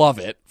 Love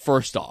it,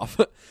 first off.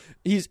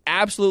 He's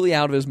absolutely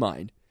out of his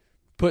mind.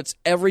 Puts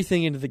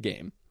everything into the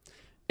game.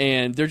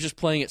 And they're just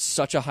playing at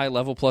such a high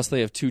level. Plus,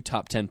 they have 2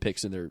 top 10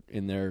 picks in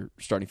their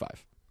starting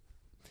 5.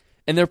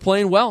 And they're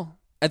playing well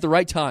at the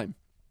right time.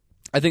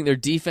 I think their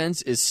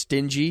defense is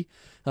stingy.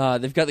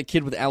 They've got the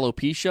kid with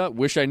alopecia.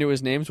 Wish I knew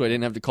his name so I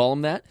didn't have to call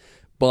him that.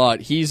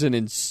 But he's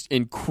an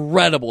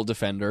incredible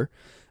defender.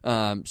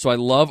 So I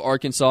love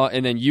Arkansas.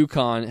 And then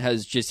UConn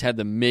has just had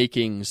the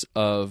makings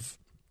of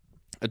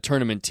a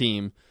tournament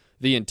team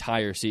the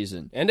entire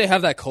season. And they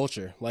have that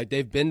culture. Like,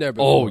 they've been there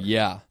before. Oh,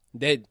 yeah.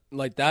 They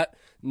like that.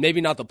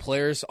 Maybe not the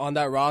players on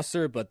that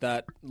roster, but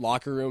that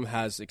locker room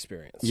has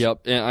experience.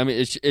 Yep. And I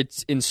mean,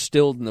 it's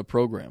instilled in the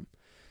program.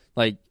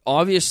 Like,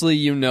 obviously,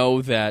 you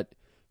know that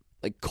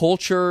like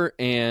culture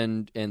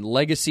and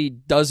legacy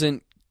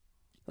doesn't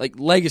like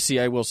legacy.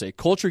 I will say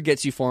culture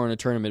gets you far in a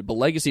tournament, but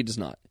legacy does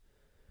not.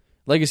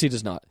 Legacy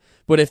does not.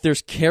 But if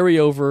there's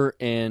carryover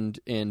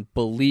and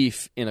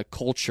belief in a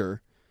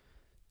culture,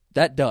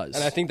 that does.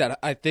 And I think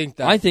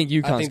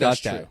UConn's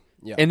got that. True.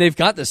 Yeah. And they've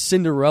got the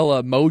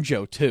Cinderella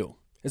mojo too.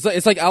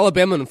 It's like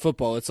Alabama in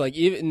football. It's like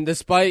even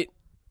despite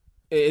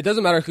it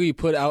doesn't matter who you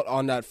put out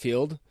on that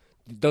field,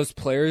 those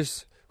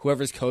players,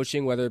 whoever's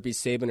coaching, whether it be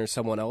Saban or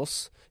someone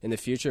else in the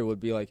future,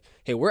 would be like,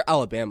 hey, we're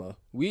Alabama.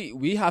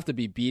 We have to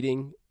be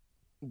beating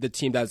the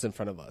team that's in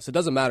front of us. It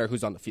doesn't matter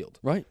who's on the field.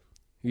 Right.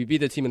 We beat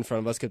the team in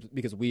front of us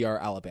because we are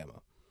Alabama.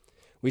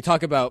 We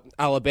talk about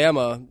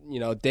Alabama,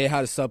 they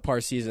had a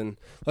subpar season.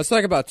 Let's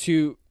talk about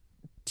 2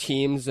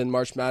 teams in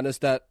March Madness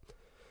that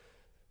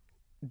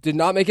did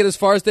not make it as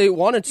far as they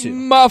wanted to.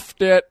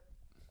 Muffed it.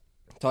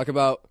 Talk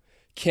about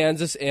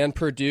Kansas and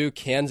Purdue.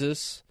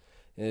 Kansas,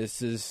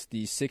 this is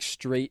the 6th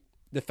straight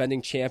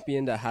defending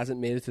champion that hasn't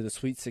made it to the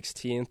Sweet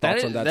 16.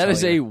 Thoughts on that? That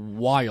is a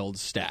wild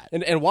stat.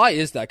 And why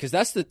is that? Because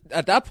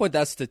at that point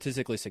that's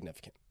statistically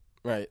significant,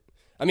 right?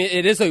 I mean,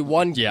 it is it's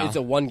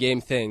a 1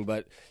 game thing,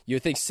 but you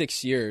would think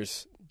 6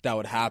 years that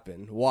would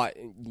happen. Why?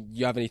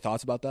 You have any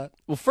thoughts about that?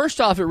 Well,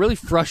 first off, it really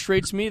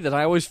frustrates me that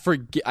I always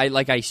forget.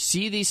 I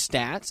see these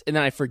stats and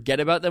then I forget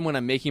about them when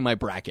I'm making my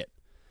bracket.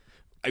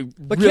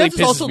 But really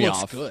Kansas pisses also me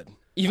looks off. good.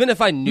 Even if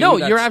I knew, No,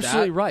 that you're stat,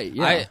 absolutely right.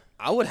 Yeah,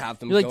 I would have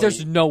them. you're like, going,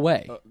 there's no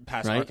way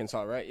past right?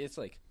 Arkansas, right? It's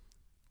like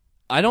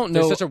I don't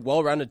they're know. such a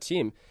well-rounded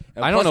team.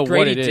 And I don't plus know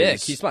what Grady it Dick,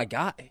 is. he's my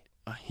guy.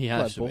 He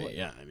has to My be. boy.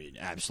 Yeah, I mean,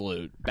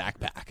 absolute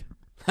backpack.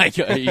 Like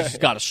he's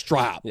just got a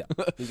strap. Yeah,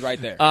 he's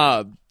right there.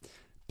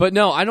 But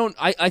no, I don't.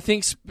 I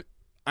think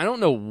I don't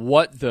know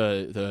what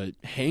the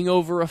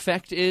hangover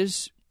effect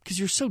is because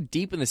you're so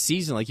deep in the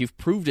season. Like you've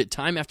proved it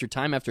time after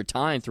time after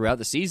time throughout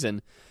the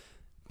season.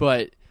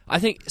 But I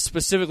think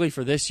specifically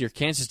for this year,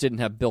 Kansas didn't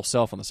have Bill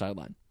Self on the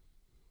sideline.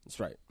 That's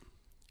right.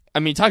 I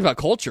mean, talk about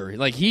culture.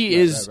 Like he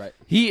is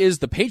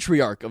the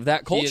patriarch of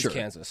that culture. He is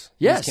Kansas.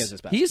 Yes,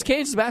 He is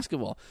Kansas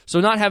basketball. So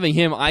not having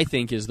him, I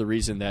think, is the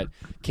reason that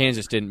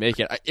Kansas didn't make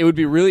it. It would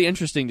be really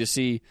interesting to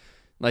see,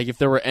 like, if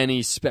there were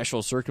any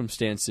special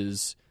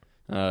circumstances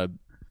for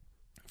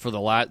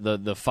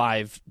the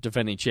 5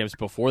 defending champs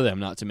before them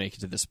not to make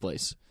it to this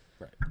place.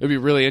 Right. It would be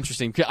really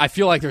interesting. I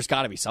feel like there's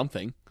got to be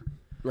something.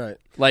 Right.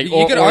 Like,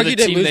 you could argue the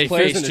they team lose they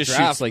players face in the just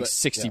draft, shoots like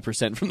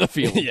 60% from the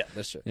field. Yeah,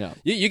 that's true. Yeah.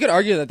 You could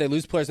argue that they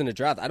lose players in the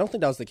draft. I don't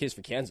think that was the case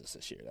for Kansas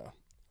this year, though.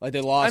 Like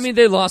they lost. I mean,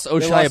 they lost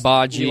Ochai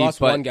Agbaji. They lost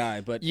but one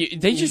guy, but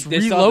they just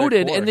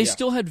reloaded, and they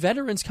still had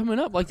veterans coming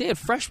up. Like they had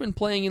freshmen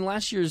playing in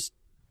last year's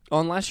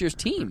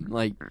team.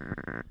 Like,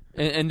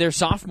 and they're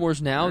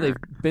sophomores now. They've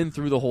been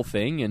through the whole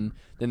thing, and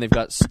then they've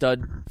got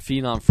stud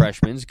phenom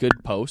freshmen,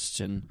 good posts,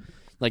 and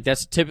like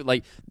that's typical.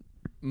 Like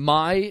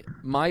my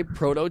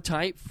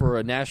prototype for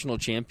a national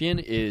champion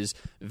is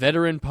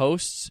veteran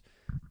posts,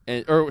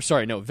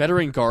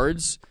 veteran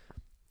guards,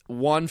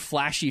 one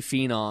flashy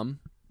phenom.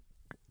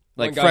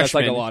 Like one guy freshman, that's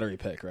like a lottery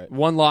pick, right?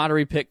 One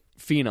lottery pick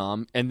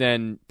phenom, and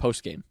then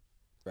post game.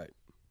 Right.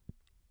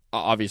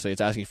 Obviously, it's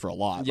asking for a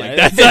lot. Yeah,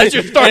 like that's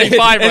your starting 5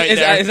 right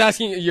there. It's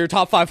asking your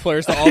top 5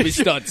 players to all be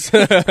studs.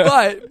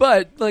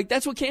 but like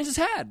that's what Kansas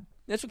had.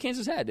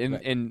 And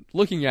right. and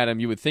looking at them,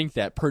 you would think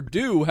that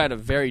Purdue had a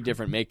very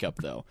different makeup,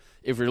 though.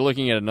 If you're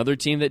looking at another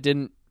team that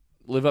didn't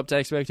live up to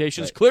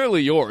expectations, right.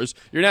 Clearly yours,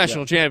 your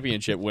national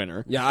championship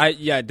winner.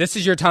 Yeah, this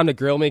is your time to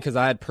grill me because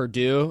I had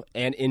Purdue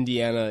and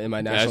Indiana in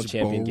my national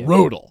champion game.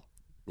 Brutal.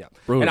 Yeah,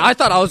 brutal. And I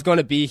thought I was going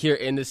to be here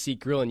in the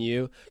seat grilling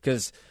you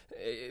because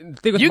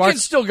you can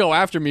still go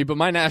after me, but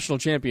my national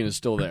champion is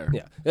still there.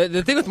 Yeah,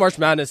 the thing with March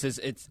Madness is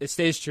it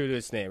stays true to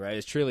its name, right?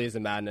 It truly is a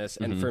madness,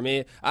 and for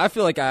me, I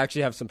feel like I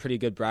actually have some pretty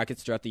good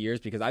brackets throughout the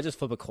years because I just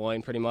flip a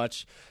coin pretty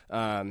much.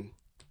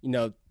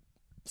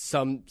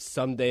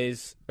 Some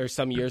days or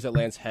some years it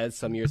lands heads,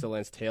 some years it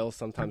lands tails.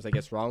 Sometimes I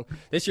guess wrong.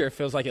 This year it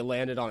feels like it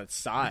landed on its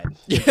side.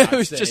 Yeah, it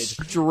was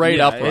just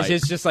straight upright.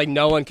 It's just like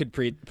no one could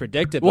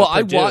predict it. Well,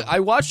 I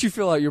watched you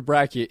fill out your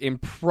bracket in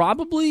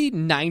probably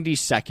 90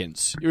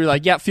 seconds. You were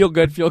like, "Yeah, feel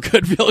good, feel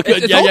good, feel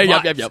good."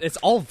 It's It's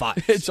all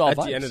vibes. It's all at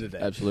vibes. the end of the day.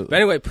 Absolutely. But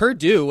anyway,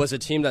 Purdue was a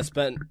team that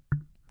spent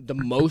the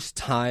most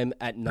time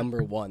at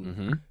number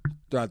 1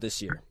 throughout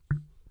this year.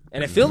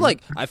 And I feel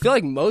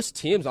like most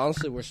teams,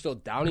 honestly, were still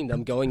doubting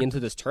them going into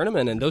this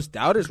tournament, and those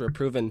doubters were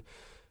proven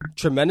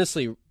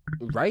tremendously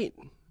right.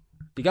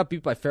 They got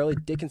beat by Fairleigh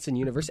Dickinson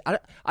University. I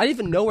didn't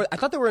even know where. I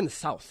thought they were in the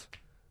South.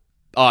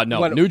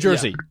 No, New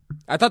Jersey. Yeah.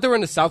 I thought they were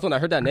in the South when I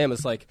heard that name.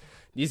 It's like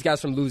these guys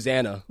from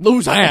Louisiana.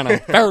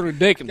 Fairleigh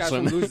Dickinson. Guys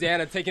from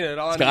Louisiana taking it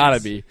on. It's gotta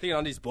be taking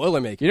on these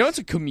Boilermakers. You know, it's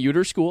a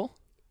commuter school.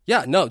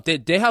 Yeah, no,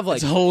 they have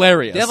like it's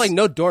hilarious. They have like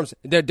no dorms.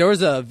 There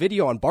was a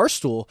video on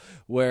Barstool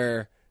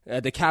where.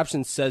 The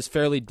caption says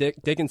Fairleigh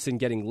Dickinson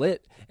getting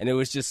lit, and it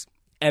was just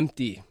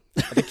empty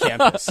at the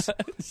campus.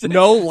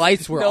 No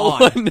lights were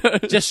on,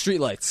 just street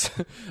lights.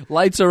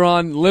 Lights are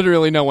on,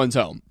 literally no one's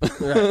home.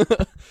 Right.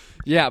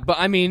 Yeah, but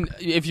I mean,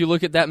 if you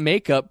look at that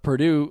makeup,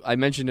 Purdue, I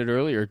mentioned it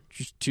earlier,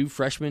 just 2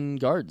 freshman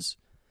guards.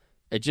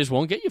 It just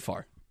won't get you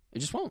far. It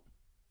just won't.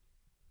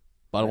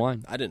 Bottom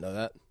line. I didn't know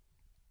that.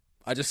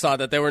 I just saw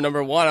that they were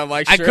number 1. I'm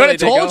like, I could have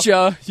told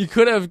you. You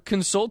could have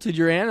consulted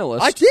your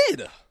analyst. I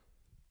did.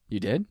 You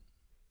did?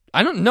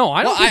 I don't know.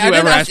 I don't think you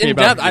ever asked me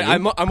about it.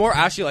 I'm more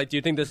actually like, do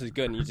you think this is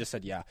good? And you just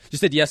said yeah. You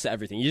said yes to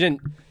everything. You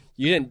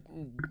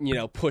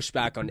didn't push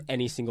back on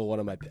any single one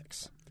of my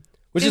picks,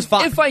 which is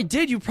fine. If I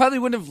did, you probably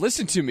wouldn't have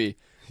listened to me.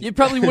 You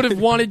probably would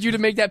have wanted you to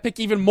make that pick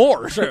even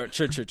more. True.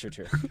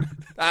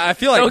 I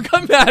feel like don't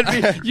come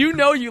at me. You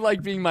know you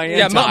like being my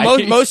anti.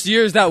 Yeah, most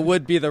years that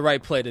would be the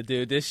right play to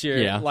do. This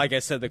year, like I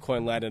said, the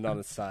coin landed on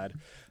its side.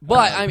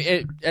 But I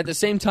mean, at the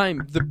same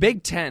time, the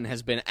Big Ten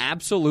has been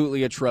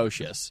absolutely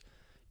atrocious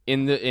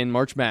in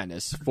March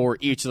Madness for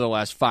each of the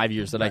last 5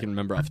 years that I can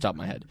remember off the top of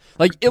my head.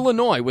 Like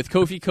Illinois with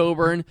Kofi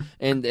Coburn,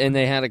 and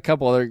they had a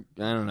couple other,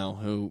 I don't know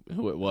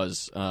who it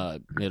was.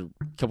 They had a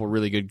couple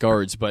really good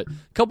guards, but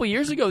a couple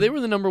years ago they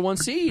were the number 1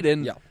 seed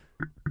and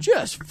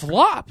just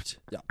flopped.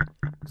 Yeah.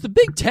 The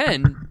Big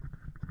Ten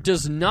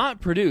does not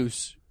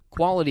produce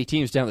quality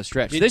teams down the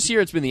stretch. This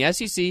year it's been the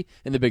SEC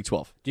and the Big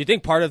 12. Do you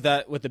think part of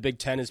that with the Big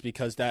Ten is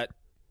because that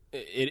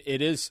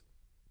it is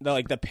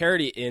the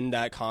parity in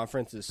that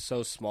conference is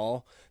so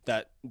small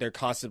that they're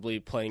constantly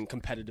playing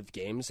competitive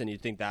games, and you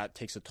think that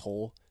takes a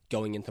toll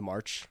going into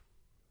March?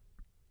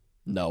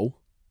 No.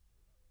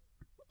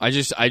 I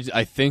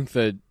think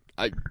that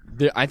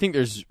I think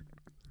there's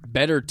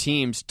better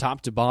teams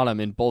top to bottom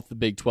in both the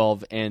Big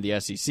 12 and the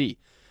SEC.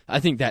 I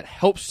think that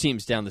helps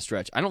teams down the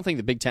stretch. I don't think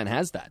the Big 10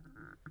 has that.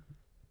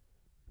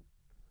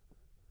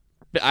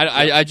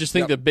 I just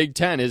think the Big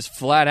 10 is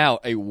flat out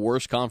a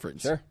worse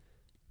conference. Sure.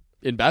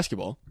 In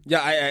basketball.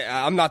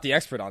 Yeah, I'm not the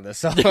expert on this.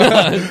 So.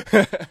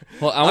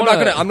 Well,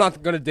 I'm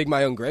not gonna dig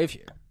my own grave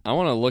here. I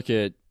want to look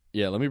at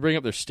let me bring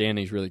up their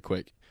standings really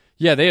quick.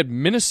 Yeah, they had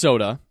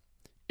Minnesota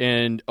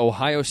and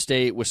Ohio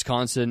State,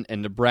 Wisconsin,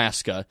 and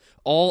Nebraska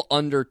all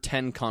under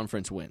 10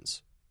 conference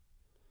wins.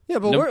 Yeah,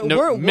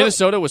 but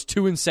Minnesota was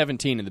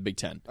 2-17 in the Big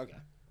Ten. Okay.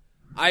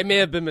 I may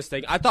have been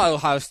mistaken. I thought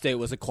Ohio State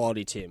was a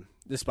quality team,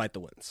 despite the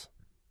wins.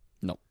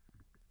 No.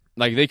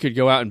 Like, they could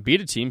go out and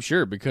beat a team,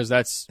 sure, because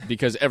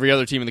every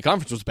other team in the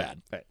conference was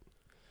bad. Right.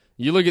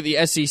 You look at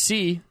the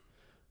SEC.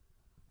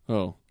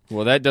 Oh,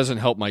 well, that doesn't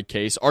help my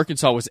case.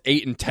 Arkansas was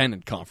 8-10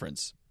 in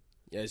conference.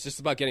 Yeah, it's just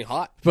about getting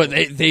hot. But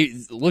they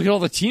look at all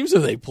the teams that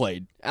they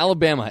played: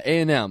 Alabama,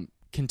 A&M,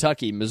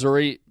 Kentucky,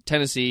 Missouri,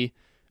 Tennessee,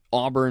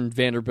 Auburn,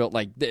 Vanderbilt.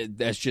 Like,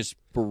 that's just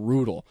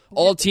brutal.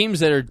 All teams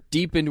that are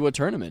deep into a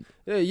tournament.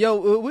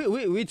 Yo,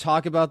 we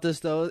talk about this,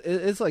 though.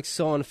 It's like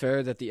so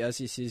unfair that the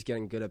SEC is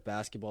getting good at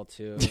basketball,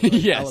 too. Like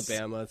Yes.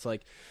 Alabama, it's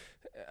like,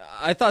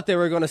 I thought they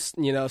were going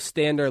to,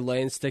 stay in their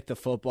lane, stick to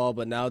football,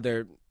 but now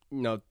they're,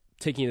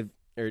 taking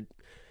or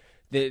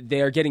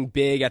they are getting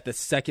big at the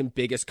second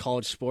biggest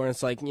college sport. And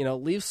it's like,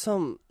 leave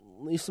some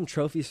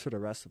trophies for the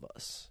rest of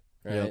us,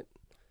 right?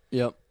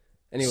 Yep.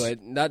 Anyway,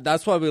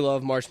 that's why we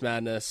love March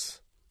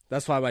Madness.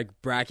 That's why my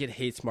bracket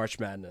hates March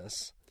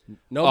Madness.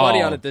 No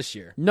money on it this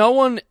year. No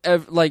one,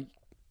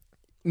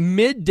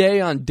 midday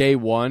on day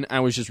one, I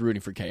was just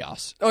rooting for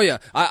chaos. Oh, yeah.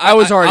 I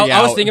was already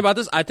I was out. thinking about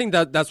this. I think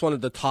that's one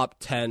of the top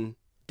 10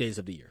 days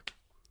of the year.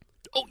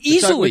 Oh,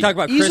 easily. We talk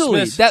about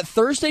easily. Christmas. That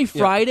Thursday,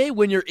 Friday,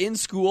 when you're in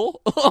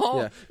school,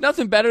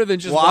 nothing better than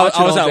just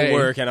watching I was all at day.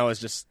 work, and I was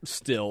just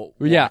still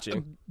Yeah.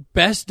 watching.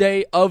 Best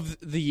day of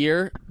the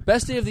year.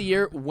 Best day of the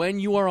year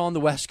when you are on the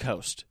West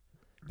Coast.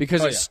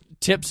 Because it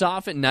tips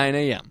off at 9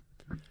 a.m.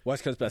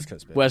 West Coast, Best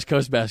Coast, baby. West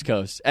Coast, Best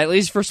Coast. At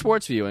least for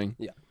sports viewing.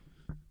 Yeah.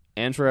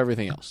 And for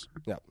everything else.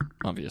 Yeah.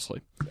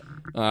 Obviously.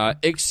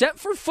 Except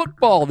for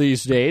football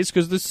these days,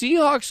 because the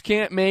Seahawks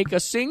can't make a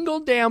single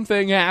damn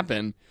thing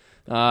happen.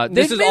 They've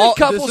made a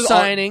couple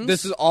signings.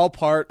 This is all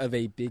part of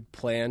a big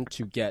plan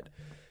to get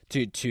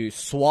to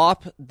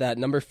swap that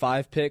number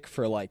 5 pick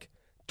for like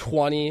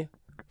 20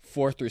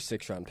 4th through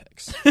 6th round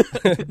picks.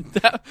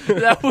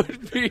 that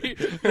would be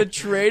the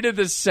trade of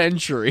the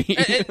century.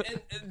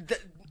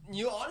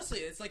 Honestly,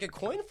 it's like a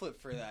coin flip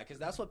for that because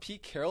that's what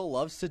Pete Carroll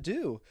loves to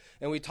do.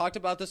 And we talked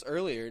about this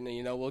earlier. And,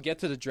 we'll get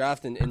to the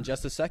draft in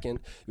just a second.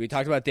 We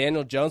talked about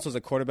Daniel Jones was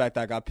a quarterback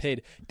that got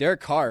paid.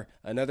 Derek Carr,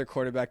 another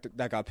quarterback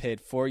that got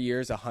paid 4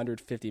 years,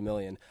 $150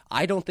 million.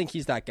 I don't think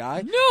he's that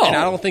guy. No. And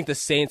I don't think the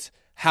Saints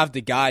have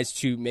the guys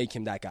to make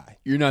him that guy.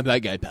 You're not that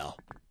guy, pal.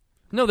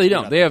 No, they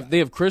don't. They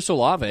have Chris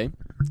Olave.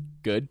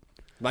 Good.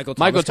 Michael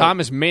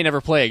Thomas may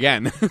never play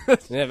again.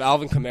 They have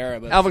Alvin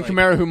Kamara. But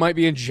Kamara, who might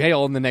be in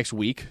jail in the next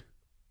week.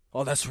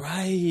 Oh, that's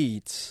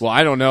right. Well,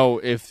 I don't know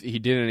if he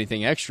did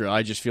anything extra.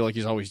 I just feel like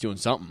he's always doing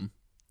something.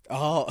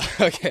 Oh,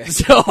 okay.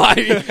 So,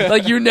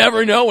 you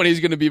never know when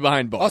he's going to be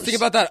behind bars. I was thinking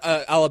about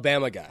that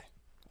Alabama guy.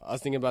 I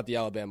was thinking about the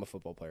Alabama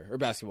football player or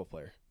basketball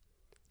player.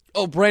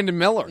 Oh, Brandon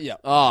Miller. Yeah.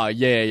 Oh,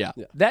 yeah.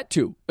 That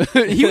too.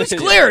 He was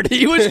cleared.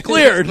 He was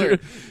cleared.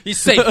 He's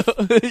safe.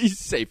 He's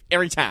safe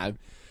every time.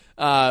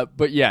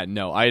 But yeah,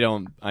 no, I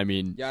don't. I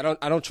mean, yeah,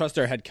 I don't trust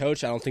their head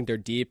coach. I don't think they're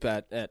deep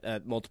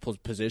at multiple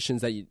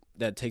positions that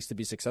it takes to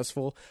be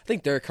successful. I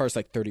think Derek Carr's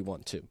like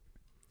 31 too.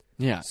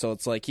 Yeah. So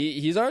it's like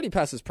he's already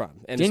past his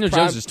prime. And Daniel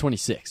Jones is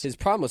 26. His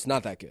prime was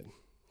not that good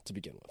to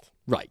begin with.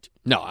 Right.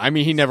 No, I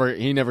mean he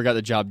never got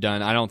the job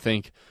done. I don't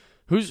think.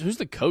 Who's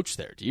the coach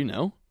there? Do you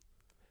know?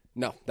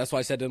 No, that's why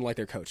I said I didn't like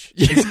their coach.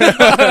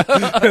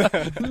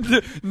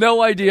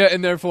 No idea,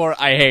 and therefore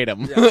I hate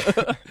him.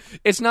 Yeah.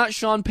 It's not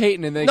Sean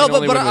Payton, and they can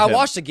only win with I him.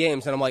 watched the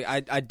games, and I'm like,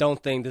 I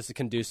don't think this is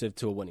conducive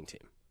to a winning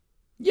team.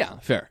 Yeah,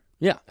 fair.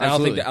 Yeah,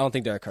 absolutely. I don't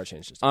think Derek Carr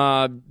changed his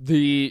team.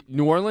 The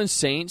New Orleans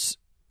Saints,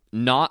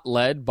 not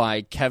led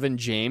by Kevin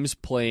James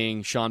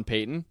playing Sean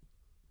Payton,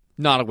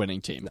 not a winning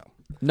team. No.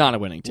 Not a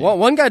winning team. Well,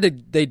 one guy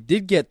that they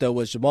did get, though,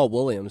 was Jamal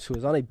Williams, who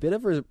was on a bit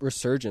of a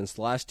resurgence.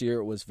 Last year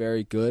it was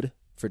very good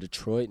for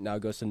Detroit. Now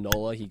goes to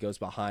NOLA. He goes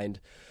behind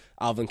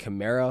Alvin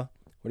Kamara.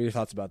 What are your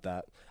thoughts about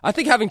that? I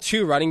think having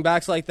two running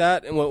backs like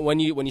that, and when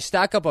you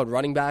stack up on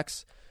running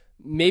backs,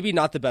 maybe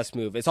not the best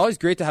move. It's always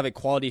great to have a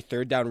quality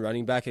third down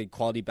running back, a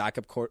quality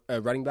backup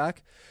running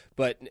back,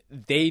 but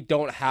they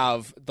don't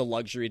have the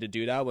luxury to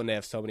do that when they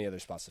have so many other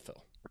spots to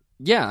fill.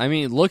 Yeah, I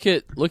mean, look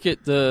at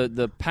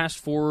the past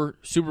 4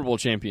 Super Bowl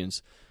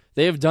champions.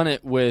 They have done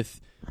it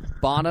with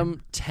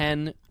bottom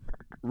 10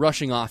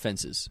 rushing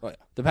offenses. Oh, yeah.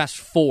 The past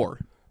 4.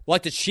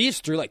 Like the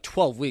Chiefs through like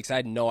 12 weeks, I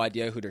had no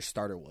idea who their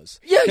starter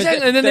was. Yeah,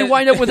 exactly. And then they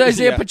wind up with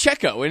Isaiah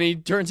Pacheco, and he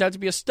turns out to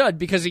be a stud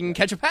because he can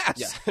catch a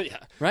pass. Yeah.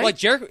 Right?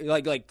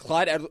 Like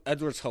Clyde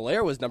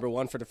Edwards-Helaire was number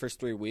 1 for the first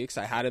 3 weeks.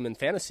 I had him in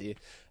fantasy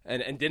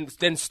and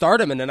didn't start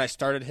him, and then I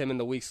started him in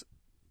the weeks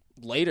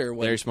later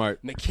when very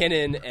smart.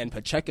 McKinnon and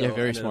Pacheco. Yeah,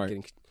 very smart.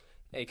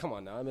 Hey, come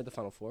on now. I made the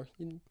Final Four.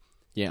 You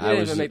I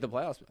didn't even make the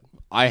playoffs,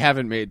 man. I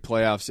haven't made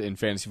playoffs in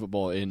fantasy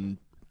football in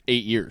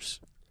 8 years.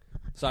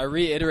 So I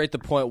reiterate the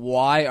point.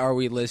 Why are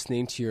we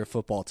listening to your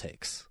football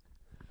takes?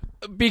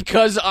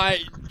 Because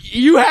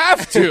you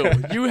have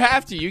to. You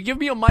have to. You give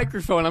me a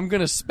microphone, I'm going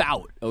to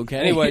spout, okay?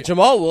 Anyway,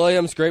 Jamal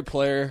Williams, great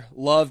player.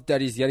 Love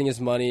that he's getting his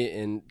money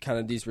in kind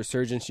of these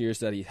resurgence years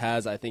that he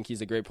has. I think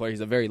he's a great player.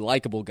 He's a very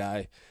likable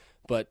guy.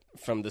 But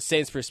from the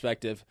Saints'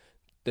 perspective,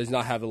 does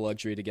not have the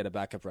luxury to get a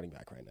backup running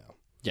back right now.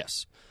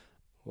 Yes.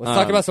 Let's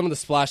talk about some of the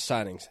splash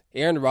signings.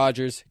 Aaron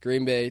Rodgers,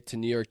 Green Bay to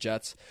New York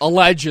Jets.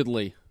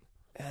 Allegedly.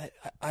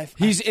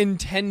 He's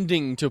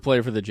intending to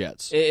play for the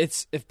Jets.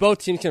 It's if both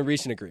teams can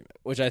reach an agreement,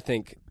 which I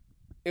think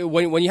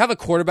when you have a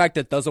quarterback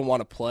that doesn't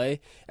want to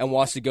play and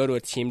wants to go to a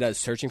team that is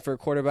searching for a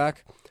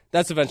quarterback,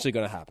 that's eventually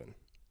going to happen.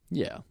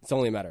 Yeah. It's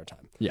only a matter of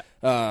time. Yeah.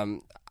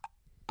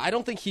 I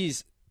don't think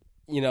he's,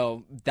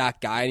 that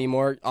guy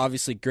anymore.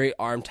 Obviously, great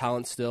arm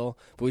talent still.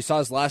 But we saw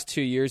his last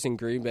 2 years in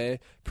Green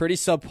Bay. Pretty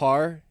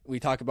subpar. We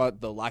talk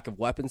about the lack of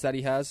weapons that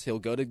he has. He'll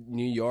go to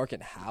New York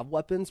and have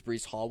weapons.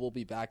 Breece Hall will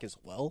be back as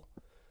well.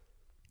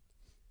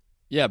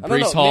 Yeah,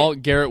 Breece Hall,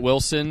 Garrett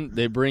Wilson.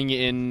 They bring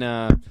in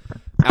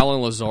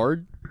Alan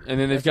Lazard. And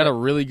then they've got a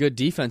really good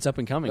defense up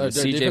and coming. With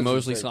C.J.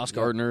 Mosley, Sauce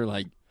Gardner.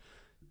 Like,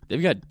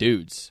 they've got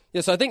dudes.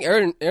 Yeah, so I think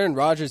Aaron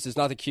Rodgers is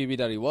not the QB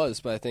that he was,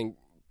 but I think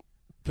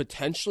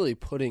potentially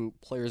putting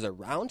players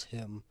around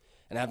him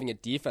and having a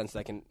defense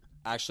that can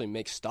actually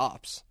make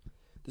stops,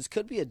 this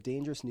could be a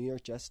dangerous New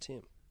York Jets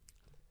team.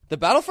 The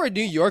battle for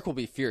New York will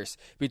be fierce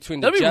between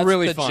the Jets,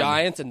 the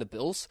Giants, and the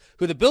Bills,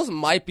 who the Bills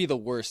might be the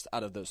worst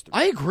out of those three.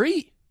 I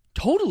agree.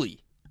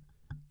 Totally.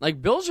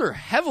 Like, Bills are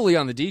heavily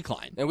on the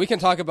decline. And we can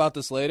talk about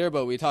this later,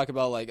 but we talk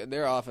about, like,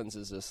 their offense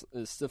is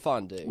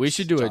Stephon Diggs. We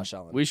should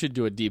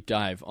do a deep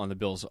dive on the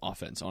Bills'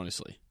 offense,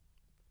 honestly.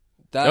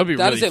 That would be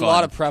really really a fun.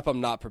 lot of prep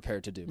I'm not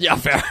prepared to do. Yeah,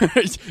 fair.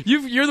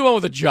 You're the one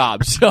with a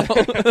job, so.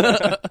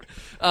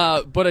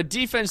 But a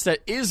defense that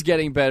is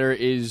getting better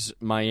is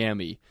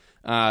Miami.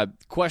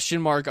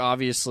 Question mark,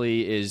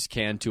 obviously, is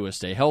can Tua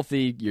stay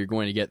healthy? You're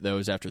going to get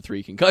those after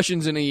 3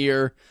 concussions in a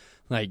year.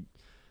 Like,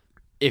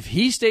 if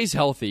he stays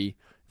healthy,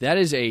 that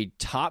is a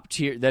top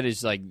tier. That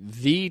is like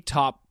the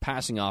top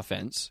passing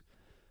offense,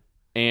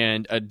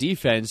 and a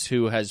defense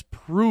who has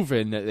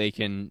proven that they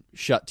can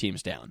shut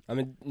teams down. I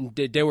mean,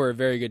 they were a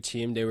very good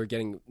team. They were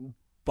getting a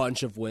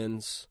bunch of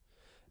wins.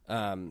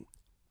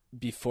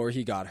 Before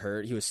he got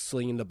hurt, he was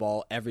slinging the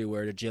ball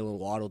everywhere to Jalen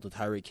Waddle, to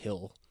Tyreek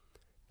Hill.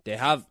 They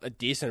have a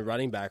decent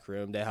running back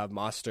room. They have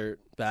Mostert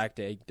back.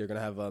 They're going to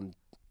have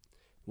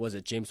was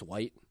it James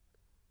White?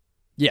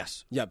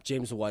 Yes. Yep,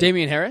 James White.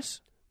 Damian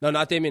Harris? No,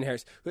 not Damian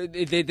Harris.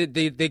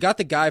 They got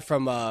the guy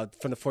from the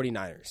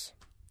 49ers.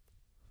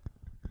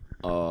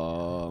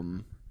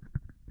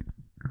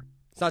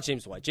 It's not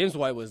James White. James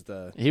White was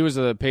He was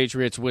the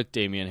Patriots with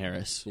Damian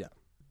Harris. Yeah.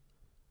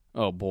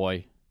 Oh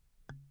boy.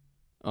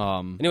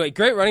 Anyway,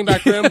 great running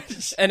back room,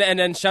 and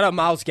then shout out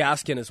Myles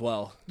Gaskin as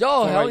well.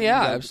 Oh hell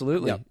yeah,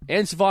 absolutely. Yeah.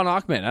 And Savon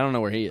Ahmed. I don't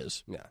know where he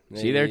is. Yeah,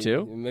 Is he there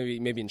too?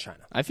 Maybe in China.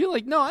 I feel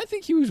like I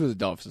think he was with the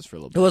Dolphins for a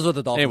little bit. He was with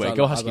the Dolphins. Anyway,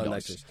 go Husky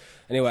Dogs.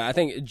 Anyway, I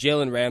think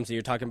Jalen Ramsey.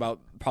 You're talking about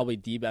probably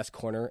the best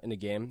corner in the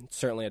game.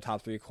 Certainly a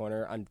top 3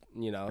 corner.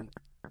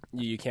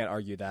 You can't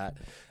argue that.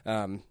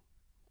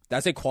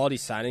 That's a quality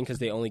signing because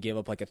they only gave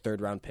up like a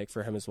 3rd round pick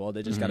for him as well.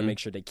 They just got to make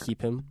sure they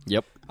keep him.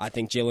 Yep. I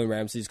think Jalen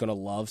Ramsey's going to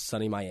love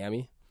sunny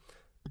Miami.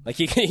 Like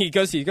he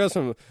goes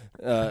from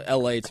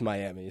L.A. to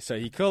Miami, so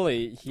he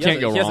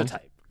has a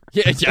type.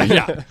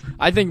 Yeah.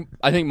 I think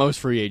most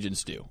free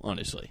agents do,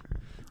 honestly.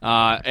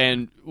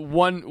 And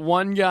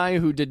one guy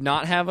who did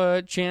not have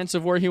a chance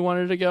of where he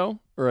wanted to go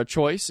or a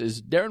choice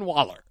is Darren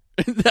Waller.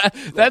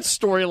 that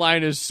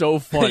storyline is so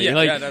funny.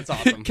 Yeah, that's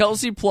awesome.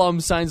 Kelsey Plum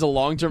signs a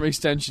long-term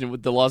extension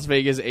with the Las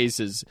Vegas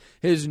Aces.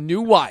 His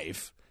new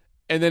wife.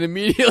 And then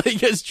immediately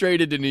gets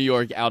traded to New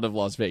York out of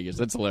Las Vegas.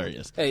 That's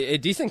hilarious. Hey, a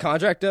decent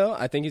contract, though.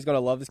 I think he's going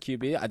to love his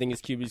QB. I think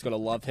his QB is going to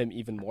love him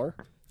even more.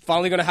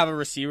 Finally going to have a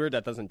receiver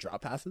that doesn't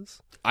drop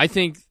passes. I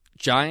think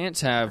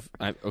Giants have...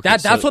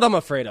 That's what I'm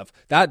afraid of.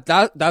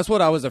 That's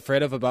what I was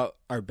afraid of about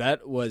our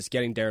bet was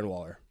getting Darren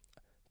Waller.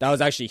 That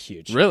was actually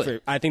huge. Really?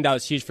 I think that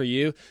was huge for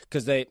you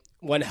because they,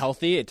 when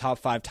healthy, a top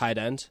 5 tight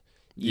end.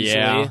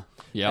 Easily. Yeah.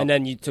 Yep. And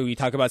then you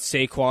talk about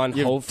Saquon.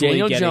 You have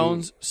Daniel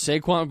Jones,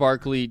 Saquon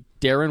Barkley,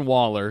 Darren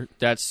Waller.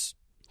 That's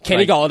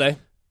Kenny Galladay.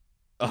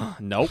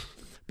 Nope.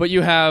 But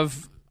you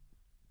have,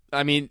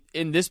 in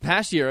this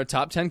past year, a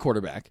top 10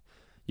 quarterback.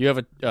 You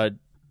have a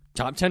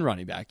top 10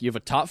 running back. You have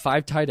a top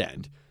 5 tight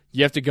end.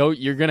 You're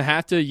going to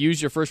have to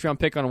use your first round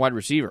pick on a wide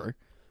receiver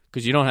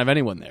because you don't have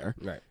anyone there.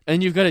 Right.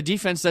 And you've got a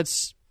defense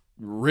that's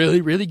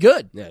really, really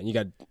good. Yeah, and you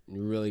got a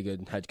really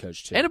good head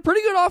coach, too. And a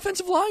pretty good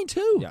offensive line,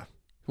 too. Yeah.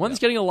 One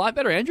that's getting a lot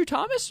better. Andrew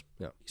Thomas?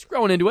 Yeah. He's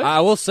growing into it.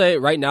 I will say,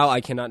 right now,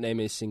 I cannot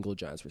name a single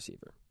Giants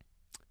receiver.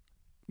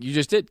 You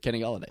just did, Kenny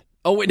Galladay.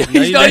 Oh, wait,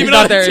 he's not even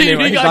on the team.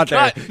 He's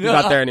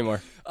not there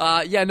anymore.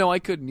 I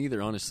couldn't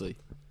either, honestly.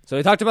 So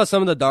we talked about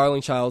some of the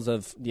darling childs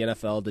of the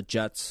NFL, the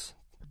Jets,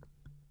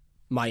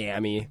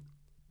 Miami,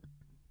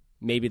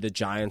 maybe the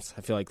Giants.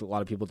 I feel like a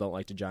lot of people don't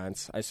like the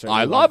Giants.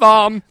 I love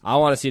them. I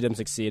want to see them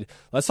succeed.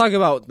 Let's talk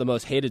about the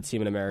most hated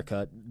team in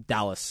America,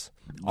 Dallas.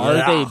 Are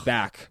they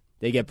back?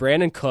 They get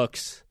Brandon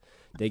Cooks.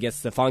 They get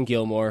Stephon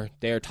Gilmore.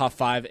 They are top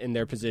 5 in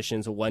their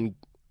positions when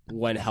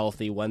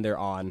healthy, when they're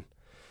on.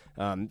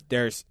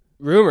 There's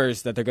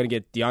rumors that they're going to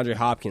get DeAndre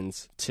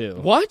Hopkins, too.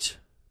 What?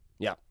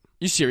 Yeah.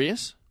 You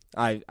serious?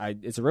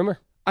 It's a rumor.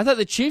 I thought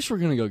the Chiefs were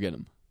going to go get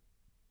him.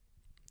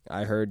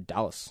 I heard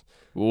Dallas.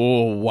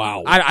 Oh,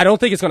 wow. I don't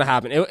think it's going to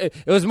happen. It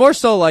was more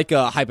so like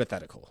a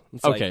hypothetical.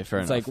 It's Okay, like, fair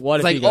it's enough. like, what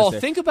It's if he goes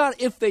there? think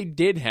about if they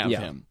did have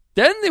Yeah. him.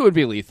 Then they would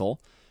be lethal.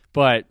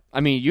 But,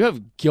 I mean, you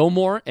have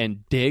Gilmore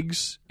and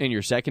Diggs in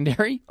your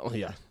secondary. Oh,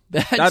 yeah.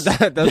 That's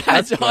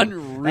That's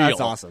unreal. That's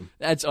awesome.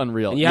 That's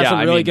unreal. And you have some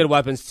I really mean, good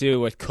weapons, too,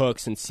 with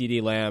Cooks and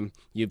CeeDee Lamb.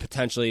 You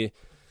potentially...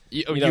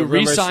 You know,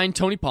 rumors- re-sign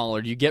Tony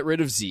Pollard. You get rid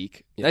of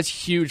Zeke. Yeah. That's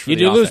huge for You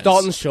the do lose offense.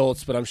 Dalton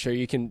Schultz, but I'm sure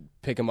you can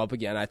pick him up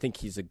again. I think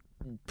he's a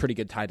pretty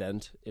good tight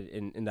end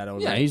in that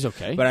own Yeah, right. he's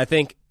okay. But I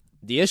think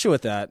the issue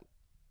with that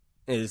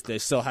is they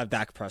still have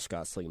Dak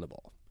Prescott slinging the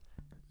ball.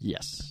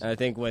 Yes. And I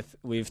think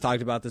we've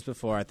talked about this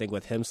before. I think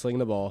with him slinging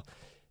the ball,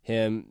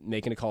 him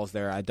making the calls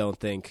there, I don't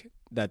think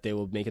that they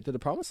will make it to the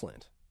promised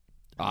land.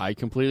 I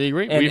completely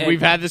agree. And- We've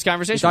had this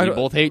conversation. we We talked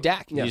both hate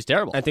Dak. Yeah. He's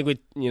terrible. I think we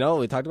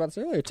talked about this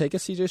earlier. Take a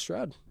CJ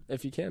Stroud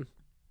if you can.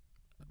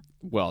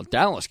 Well,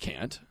 Dallas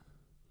can't.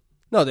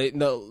 No,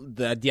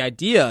 the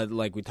idea,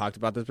 like we talked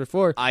about this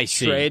before. I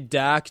see. Trade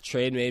Dak,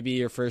 trade maybe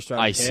your first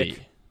round I pick. see.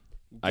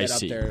 I Get up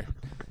see. there.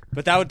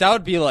 But that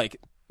would be like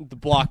the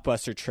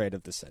blockbuster trade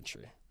of the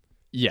century,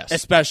 Yes.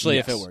 especially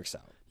Yes. if it works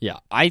out. Yeah.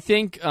 I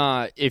think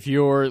if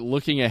you're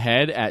looking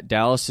ahead at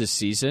Dallas'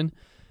 season,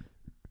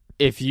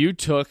 if you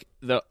took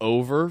the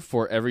over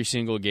for every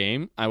single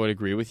game, I would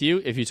agree with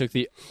you. If you took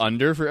the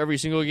under for every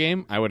single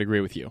game, I would agree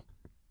with you.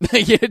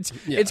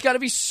 It's got to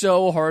be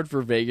so hard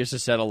for Vegas to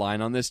set a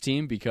line on this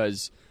team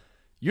because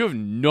you have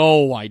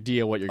no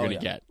idea what you're going to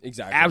get.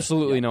 Exactly.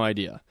 Absolutely no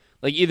idea.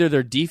 Like either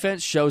their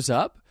defense shows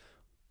up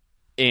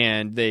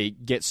and they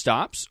get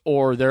stops,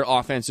 or their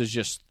offense is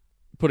just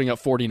putting up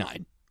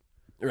 49.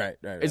 Right.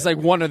 It's like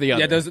one or the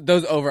other. Yeah,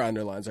 those over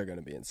underlines are going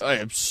to be insane.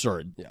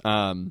 Absurd.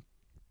 Yeah.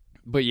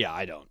 But yeah,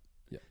 I don't.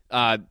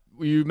 Yeah.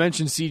 You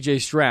mentioned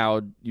CJ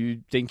Stroud.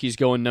 You think he's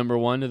going number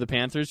one to the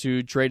Panthers,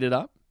 who traded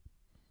up?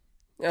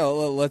 Yeah,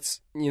 well, let's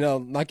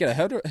not get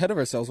ahead of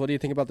ourselves. What do you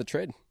think about the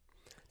trade?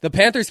 The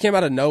Panthers came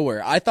out of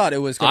nowhere. I thought it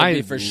was going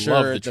to be for love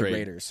sure the the trade.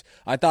 Raiders.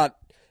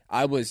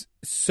 I was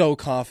so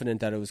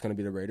confident that it was going to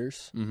be the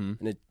Raiders, and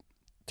it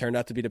turned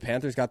out to be the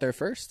Panthers. Got there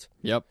first,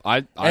 Yep.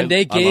 and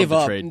they gave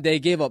up. They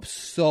gave up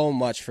so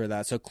much for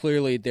that. So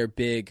clearly, they're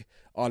big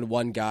on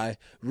one guy.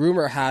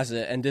 Rumor has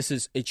it, and this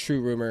is a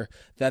true rumor,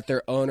 that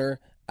their owner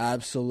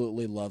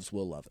absolutely loves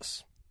Will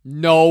Levis.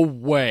 No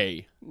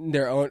way.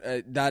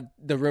 The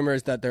rumor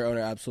is that their owner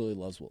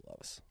absolutely loves Will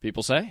Levis.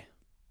 People say.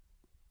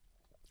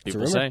 It's a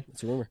People rumor. say.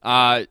 It's a rumor.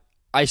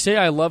 I say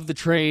I love the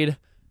trade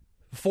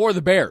for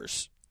the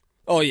Bears.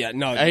 Oh yeah,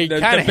 no. I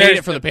kind of hate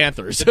it for the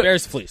Panthers. The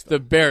Bears fleeced them. The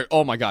Bears.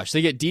 Oh my gosh,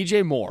 they get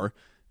DJ Moore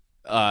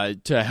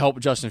to help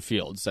Justin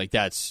Fields. Like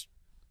that's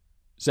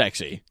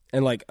sexy.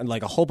 And like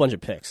a whole bunch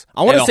of picks.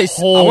 I want to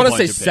say bunch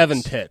of 7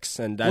 picks. picks.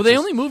 And that's Well, they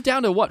only moved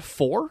down to what,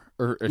 4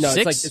 or no,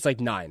 6? it's like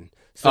 9.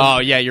 So, Oh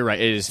yeah, you're right.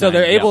 It is. so 9,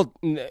 they're yeah. able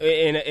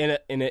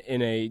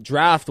in a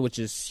draft which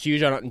is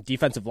huge on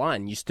defensive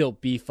line. You still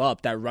beef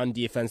up that run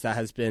defense that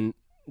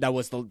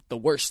was the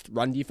worst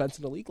run defense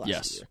in the league last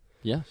Yes. year.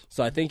 Yeah.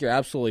 So I think you're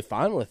absolutely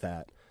fine with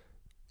that.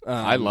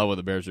 I love what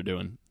the Bears are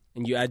doing.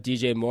 And you add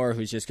DJ Moore,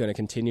 who's just going to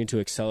continue to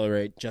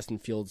accelerate Justin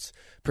Fields'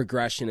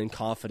 progression and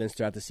confidence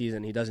throughout the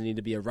season. He doesn't need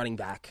to be a running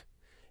back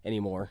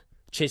anymore.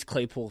 Chase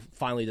Claypool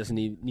finally doesn't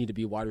need to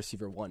be wide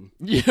receiver 1.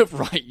 Yeah,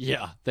 right.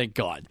 Yeah, thank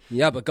God.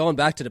 Yeah, but going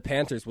back to the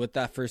Panthers with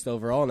that first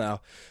overall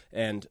now,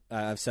 and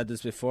I've said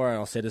this before, and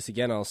I'll say this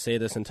again, I'll say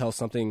this until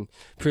something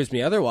proves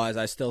me otherwise,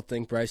 I still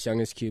think Bryce Young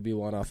is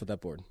QB1 off of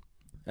that board.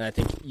 And I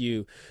think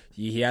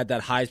he had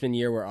that Heisman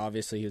year where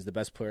obviously he was the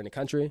best player in the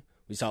country.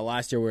 We saw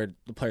last year where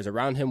the players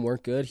around him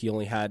weren't good. He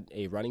only had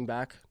a running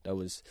back that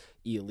was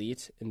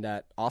elite in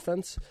that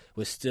offense,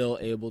 was still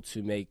able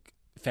to make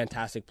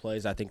fantastic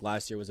plays. I think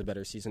last year was a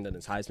better season than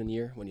his Heisman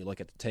year when you look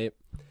at the tape.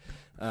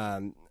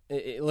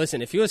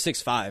 Listen, if he was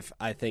 6'5",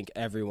 I think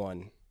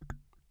everyone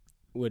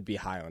would be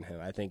high on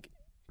him. I think,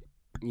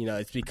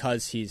 it's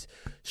because he's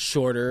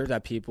shorter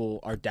that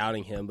people are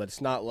doubting him, but it's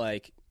not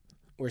like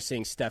we're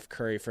seeing Steph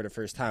Curry for the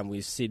first time.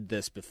 We've seen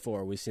this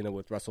before. We've seen it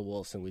with Russell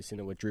Wilson. We've seen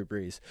it with Drew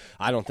Brees.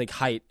 I don't think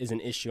height is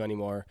an issue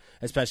anymore,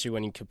 especially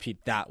when you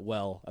compete that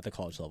well at the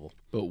college level.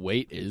 But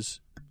weight is.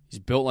 He's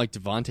built like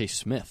Devontae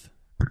Smith.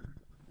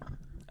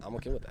 I'm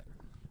okay with that.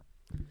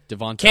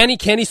 Devontae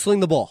Can he sling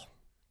the ball?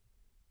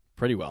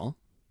 pretty well.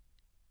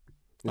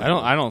 No.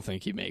 I don't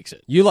think he makes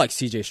it. You like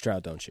CJ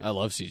Stroud, don't you? I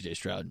love CJ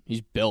Stroud.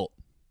 He's built.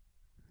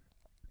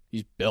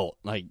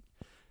 Like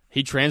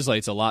he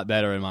translates a lot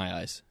better in my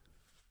eyes.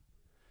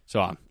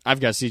 So I've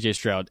got CJ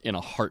Stroud in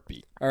a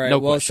heartbeat. All right. No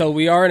well, question. so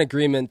we are in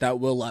agreement that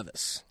Will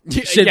Levis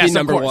should Yes, be of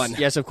number course. 1.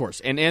 Yes, of course.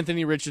 And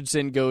Anthony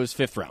Richardson goes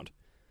 5th round.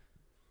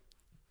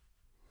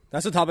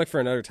 That's a topic for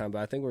another time, but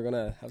I think we're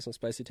gonna have some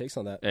spicy takes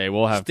on that. Hey,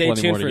 we'll have Stay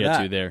plenty tuned more to for get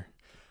that. to there.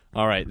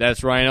 All right,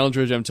 that's Ryan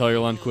Eldridge. I'm Taylor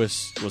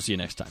Lundquist. We'll see you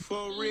next time.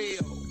 For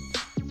real.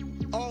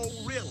 Oh,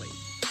 really?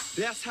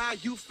 That's how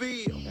you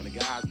feel? And the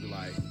guys be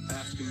like,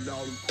 asking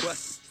all them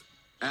questions.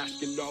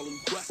 Asking all them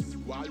questions.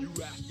 Why you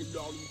asking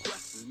all them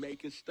questions?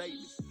 Making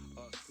statements.